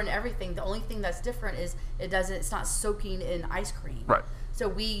liqueur and everything. The only thing that's different is it's not soaking in ice cream. Right. So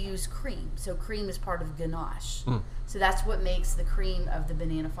we use cream. So cream is part of ganache. Hmm. So that's what makes the cream of the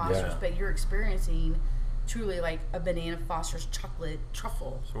banana Foster's. Yeah. But you're experiencing truly like a banana Foster's chocolate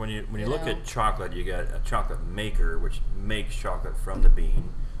truffle. So when you You look know? at chocolate, you got a chocolate maker, which makes chocolate from the bean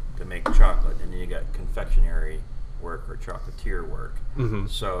to make chocolate, and then you got confectionery work or chocolatier work.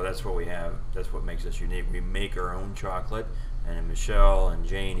 So that's what we have. That's what makes us unique. We make our own chocolate, and then Michelle and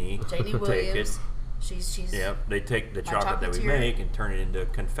Janie Janie take Williams. it. She's Yep, they take the My chocolate that we chocolatier. make and turn it into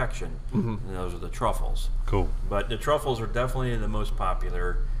confection, and those are the truffles. Cool. But the truffles are definitely the most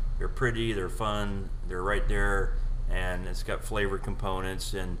popular. They're pretty, they're fun, they're right there, and it's got flavor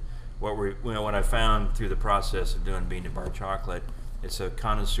components. And what I found through the process of doing bean to bar chocolate, it's a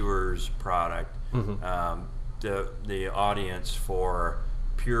connoisseur's product. The audience for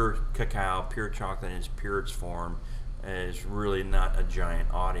pure cacao, pure chocolate in its purest form, is really not a giant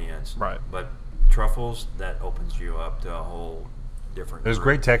audience. Right. But truffles, that opens you up to a whole different. There's group.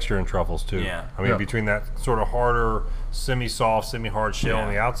 great texture in truffles too. Yeah. I mean, Yeah. between that sort of harder, semi-soft, semi-hard shell on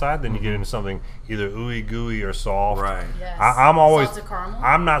the Yeah. outside, then you get into something either ooey gooey or soft. Right. yes. I'm always, Salted caramel.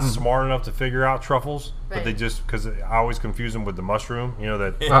 I'm not smart enough to figure out truffles, but they Right. just, because I always confuse them with the mushroom, you know,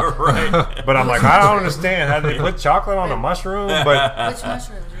 that. right. But I'm like, I don't understand how they put chocolate on a mushroom, but Which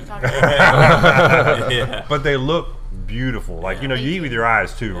mushrooms are you talking about? Yeah. but they look beautiful. Like, you know, you eat with your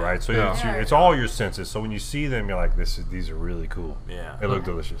eyes too, right? So Yeah. it's all your senses. So when you see them, you're like, these are really cool. Yeah. They look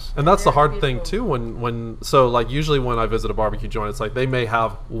delicious. And that's the Very hard thing beautiful. too. So like usually when I visit a barbecue joint, it's like they may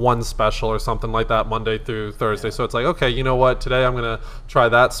have one special or something like that Monday through Thursday. So it's like, okay, you know what? Today I'm gonna try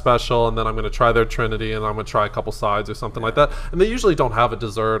that special, and then I'm gonna try their Trinity, and I'm gonna try a couple sides or something like that. And they usually don't have a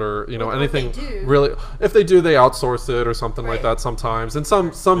dessert or Well, if anything they do- really. If they do, they outsource it or something like Right. that sometimes. And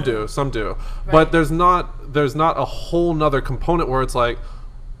some do, Right. But there's not a whole nother component where it's like,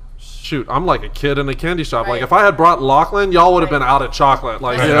 shoot, I'm like a kid in a candy shop. Like Right. if I had brought Lachlan, y'all would have been out at chocolate.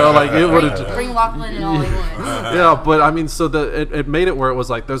 Like, you know, like it would have. Bring Lachlan and all he wants. Yeah, but I mean, so it made it where it was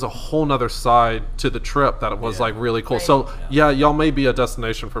like there's a whole nother side to the trip that it was like really cool. Right. So yeah, y'all may be a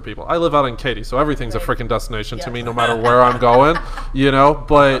destination for people. I live out in Katy, so everything's a Right. freaking destination to Yes. me, no matter where I'm going, you know.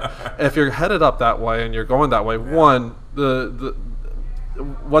 But if you're headed up that way and you're going that way, one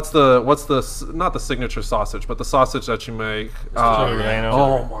what's the not the signature sausage, but the sausage that you make?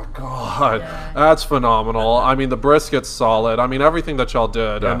 Oh my god, Yeah. that's phenomenal. I mean, the brisket's solid. I mean, everything that y'all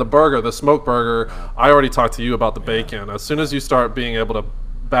did, Yeah. and the burger, the smoked burger. I already talked to you about the bacon. As soon as you start being able to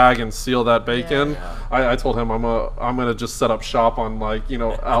bag and seal that bacon, I told him I'm gonna just set up shop on, like, you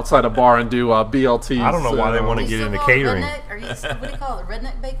know, outside a bar and do BLTs. I don't know why they want to You get still into call it catering. redneck? Or what do you call it?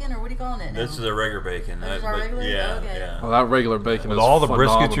 Redneck bacon, or what are you calling it now? This is a regular bacon. This is our but regular? Yeah, Okay. yeah. Well, that regular bacon With is all the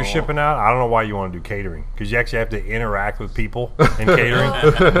phenomenal. briskets you're shipping out, I don't know why you want to do catering, because you actually have to interact with people in catering.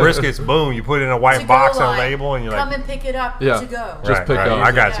 Briskets, boom, you put it in a white To-go box and a line. label, and you're Come like, and pick it up Yeah. to go. Just pick up.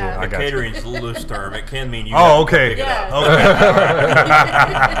 I got you. Yeah. I got you. Catering's a loose term. It can mean you. Oh, have to okay. pick it up.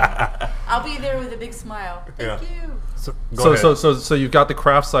 Yeah. I'll be there with a big smile. Thank you. Go ahead. So you've got the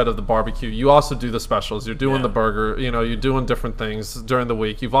craft side of the barbecue. You also do the specials. You're doing Yeah. the burger. You know, you're doing different things during the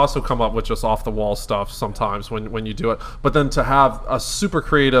week. You've also come up with just off the wall stuff sometimes when you do it. But then to have a super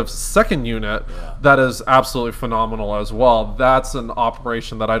creative second unit that is absolutely phenomenal as well. That's an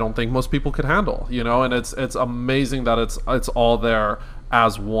operation that I don't think most people could handle. You know, and it's amazing that it's all there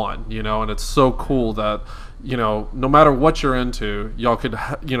as one. You know, and it's so cool that, you know, no matter what you're into, y'all could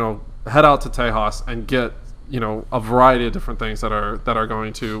head out to Tejas and get, you know, a variety of different things that are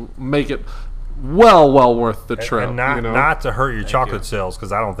going to make it well worth the trip. And not, you know? not to hurt your chocolate you. sales,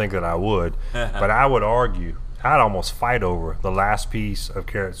 because I don't think that I would, but I would argue I'd almost fight over the last piece of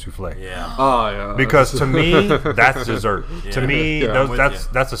carrot souffle. Yeah. Oh yeah. Because to me, that's dessert. To me, Yeah. I'm with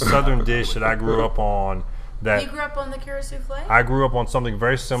that's a southern dish that I grew up on. That You grew up on the carrot souffle? I grew up on something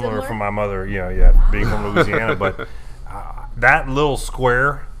very similar Similar? from my mother. Being from Louisiana, but that little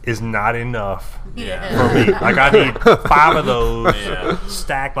square is not enough for me. Like, I need 5 of those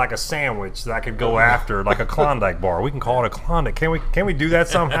stacked like a sandwich that I could go after, like a Klondike bar. We can call it a Klondike. Can we do that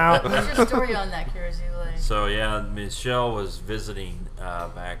somehow? What's your story on that carrot souffle? So yeah, Michelle was visiting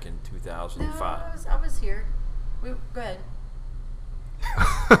back in 2005. I was here. Go ahead.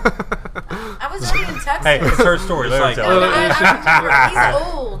 I was already in Texas. Hey, it's her story. Let her like- tell it. He's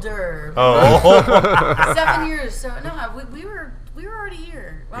older. Oh, 7 years. So no, we were already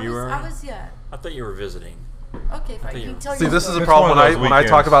here. I You was, were? I was yeah. I thought you were visiting. Okay, fine. You tell See, your this is story. a problem one when of I those when I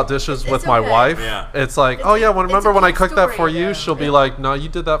talk weekends. about dishes It's with my okay. wife. Yeah. It's like, It's oh a- yeah, well, it's remember a when I cute cooked that for story, you? though. She'll be Yeah. like, no, you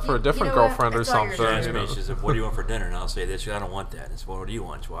did that for a You different know what? girlfriend or That's all you're something. She asked you me, know? she said, "What do you want for dinner?" And I'll say this. I don't want that. It's, well, what do you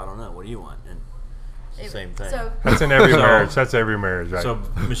want? Well, I don't know. What do you want? And it's the same thing. So that's in every So- marriage. That's every marriage, right? So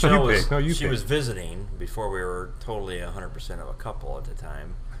Michelle You was pick. No, you she pick. was visiting before we were totally 100% of a couple at the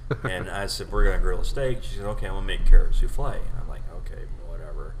time, and I said we're gonna grill a steak. She said okay, I'm gonna make carrot souffle, and I'm like okay,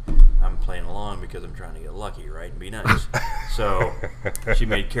 whatever. I'm playing along because I'm trying to get lucky, right, and be nice. So she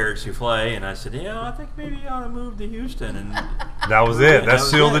made carrot souffle, and I said I think maybe you ought to move to Houston, and That was it. That was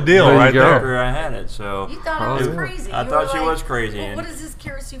sealed it. the deal There you right go. there. Where I had it. So you thought I was crazy. I You thought were she like, was crazy, "Well, and- what is this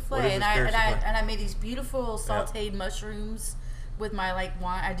carrot souffle? What is And this I carrot souffle? and I made these beautiful sautéed mushrooms with my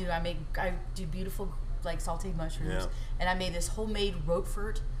wine. I do beautiful sautéed mushrooms, Yeah. and I made this homemade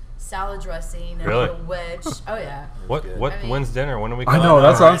Roquefort salad dressing and Really? a little wedge. Oh yeah. What? I mean- When's dinner? When do we? I come? know,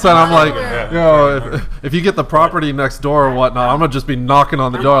 that's what I'm saying. I'm like, Yeah. you know, if you get the property next door or whatnot, I'm gonna just be knocking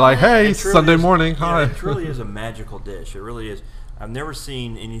on the door like, hey, It truly Sunday is- morning, yeah, hi. It truly is a magical dish. It really is. I've never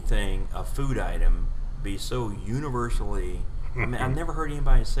seen anything, a food item, be so universally. I mean, I've never heard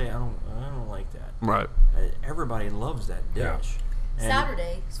anybody say, I don't like that. Right. Everybody loves that dish. Yeah. And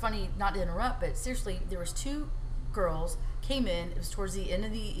Saturday, it's funny not to interrupt, but seriously, there was 2 girls came in. It was towards the end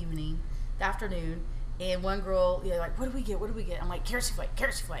of the evening, the afternoon, and one girl, like, what do we get? What do we get? I'm like, carrot souffle,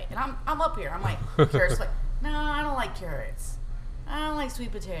 and I'm up here. I'm like, carrot souffle. No, I don't like carrots. I don't like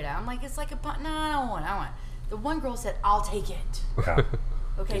sweet potato. I'm like, it's like a no, I don't want. The one girl said, I'll take it. Yeah.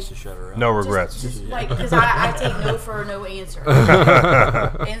 Okay. just to shut her up. No regrets. Just like, because I take no for no answer.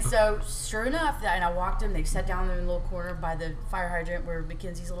 And so, sure enough, and I walked in, they sat down in a little corner by the fire hydrant where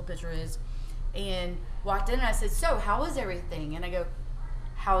Mackenzie's little picture is, and walked in, and I said, so, how is everything? And I go,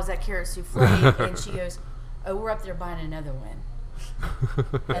 how is that carrot souffle? And she goes, oh, we're up there buying another one.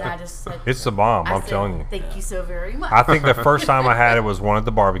 And I just said, It's the bomb. I I'm said, telling you. Thank you so very much. I think the first time I had it was one of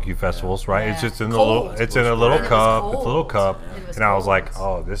the barbecue festivals, right? It's Yeah. just in a Cold. little, it's in a little And it was cup. cold. It's a little cup, And it was and I was cold. like,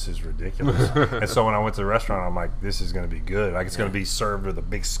 "Oh, this is ridiculous." And so when I went to the restaurant, I'm like, "This is going to be good. Like it's going to be served with a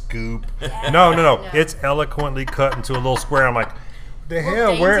big scoop." No. Yeah. It's eloquently cut into a little square. I'm like, The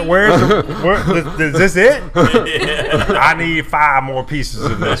hell? Is this it? I need 5 more pieces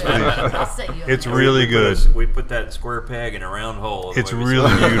of this, please. I'll set you up. It's really good. We put that square peg in a round hole. It's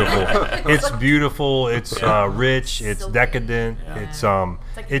really beautiful. It's beautiful. It's rich. It's Silky. decadent. Yeah. It's like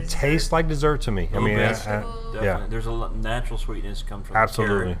it dessert. tastes like dessert to me. I mean, Definitely. yeah, There's a natural sweetness comes from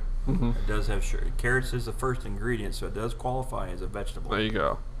absolutely. the carrot. It does have carrots is the first ingredient, so it does qualify as a vegetable. There you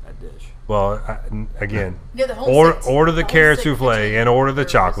go. That dish. Well, again, Yeah, the homesick- order the the carrot homesick souffle kitchen and order the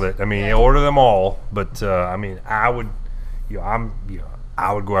burgers. chocolate. I mean, Yeah. order them all. But I mean, I would,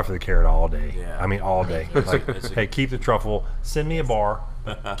 I would go after the carrot all day. Yeah. I mean, all day. Like, hey, keep the truffle. Send me a bar.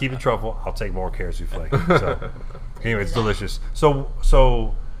 Keep the truffle. I'll take more carrot souffle. So, anyway, it's delicious.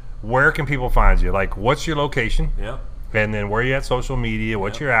 So, where can people find you? Like, what's your location? Yep. And then where you at social media?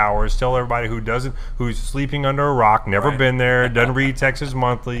 What's your hours? Tell everybody who's sleeping under a rock, never Right. been there, doesn't read Texas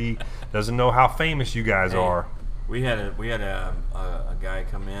Monthly, doesn't know how famous you guys Hey, are. We had a guy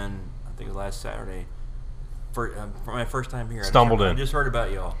come in. I think it was last Saturday. For my first time here. Stumbled I in. just heard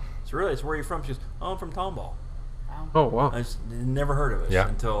about y'all. So really, it's where you from? She goes, oh, I'm from Tomball. Oh wow. I just never heard of us Yeah.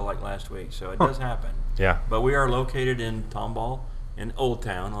 until like last week. So it does happen. Yeah. But we are located in Tomball, in Old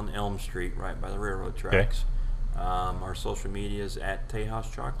Town on Elm Street, right by the railroad tracks. Our social media is at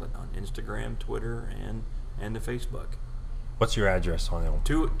Tejas Chocolate on Instagram, Twitter, and the Facebook. What's your address on Elm?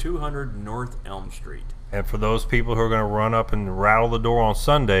 200 North Elm Street. And for those people who are going to run up and rattle the door on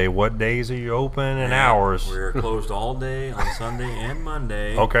Sunday, what days are you open and hours? We're closed all day on Sunday and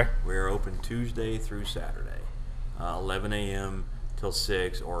Monday. Okay. We're open Tuesday through Saturday, 11 a.m. till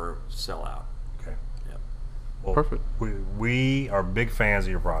 6 or sell out. Okay. Yep. Well, Perfect. We are big fans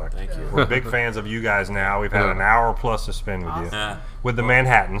of your product. Thank you. We're big fans of you guys now. We've had an hour plus to spend with you. Uh, With the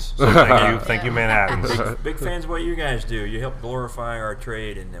Manhattans. So thank you, Manhattans. big fans of what you guys do. You help glorify our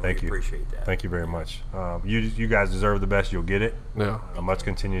trade, and Thank we you. appreciate that. Thank you very much. You guys deserve the best. You'll get it. Yeah. Much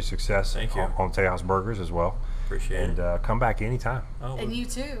continued success Thank you. on Tejas Burgers as well. Appreciate And it. come back anytime. Oh, And you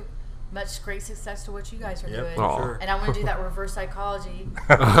too. Much great success to what you guys are Yep, doing. Aw. sure. And I want to do that reverse psychology.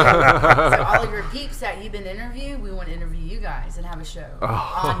 So all of your peeps that you've been interviewed, we want to interview you guys and have a show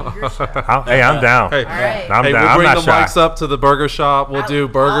on your show. Hey, I'm down. Hey, All right. I'm hey, down. we'll I'm bring not the shy. mics up to the burger shop. We'll do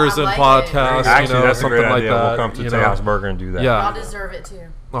burgers I and like it. podcasts. Actually, you know, that's a something great like idea. that. We'll come to you know. Tejas Burger and do that. Yeah. Y'all deserve it too.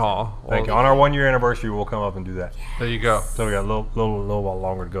 Oh, Thank you. On our 1 year anniversary, we'll come up and do that. there you go. So we got a little while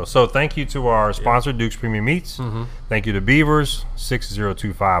longer to go. So thank you to our sponsor, Duke's Premium Meats. Thank you to Beavers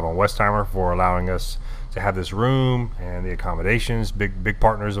 6025 on Westheimer for allowing us to have this room and the accommodations. Big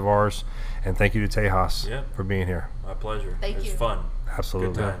partners of ours. And thank you to Tejas Yep. for being here. My pleasure. Thank It's you. fun.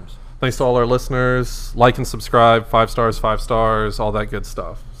 Absolutely. Good times. Thanks to all our listeners. Like and subscribe. 5 stars, 5 stars. All that good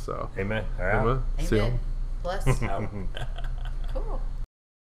stuff. So, Amen. All right. amen. See ya. Amen. Bless. Out. Cool.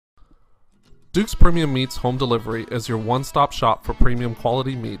 Duke's Premium Meats Home Delivery is your one-stop shop for premium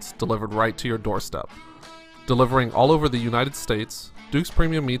quality meats delivered right to your doorstep. Delivering all over the United States, Duke's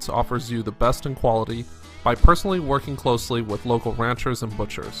Premium Meats offers you the best in quality by personally working closely with local ranchers and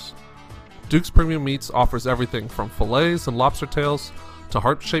butchers. Duke's Premium Meats offers everything from fillets and lobster tails to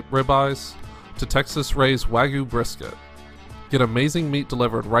heart-shaped ribeyes to Texas-raised Wagyu brisket. Get amazing meat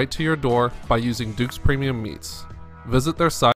delivered right to your door by using Duke's Premium Meats. Visit their site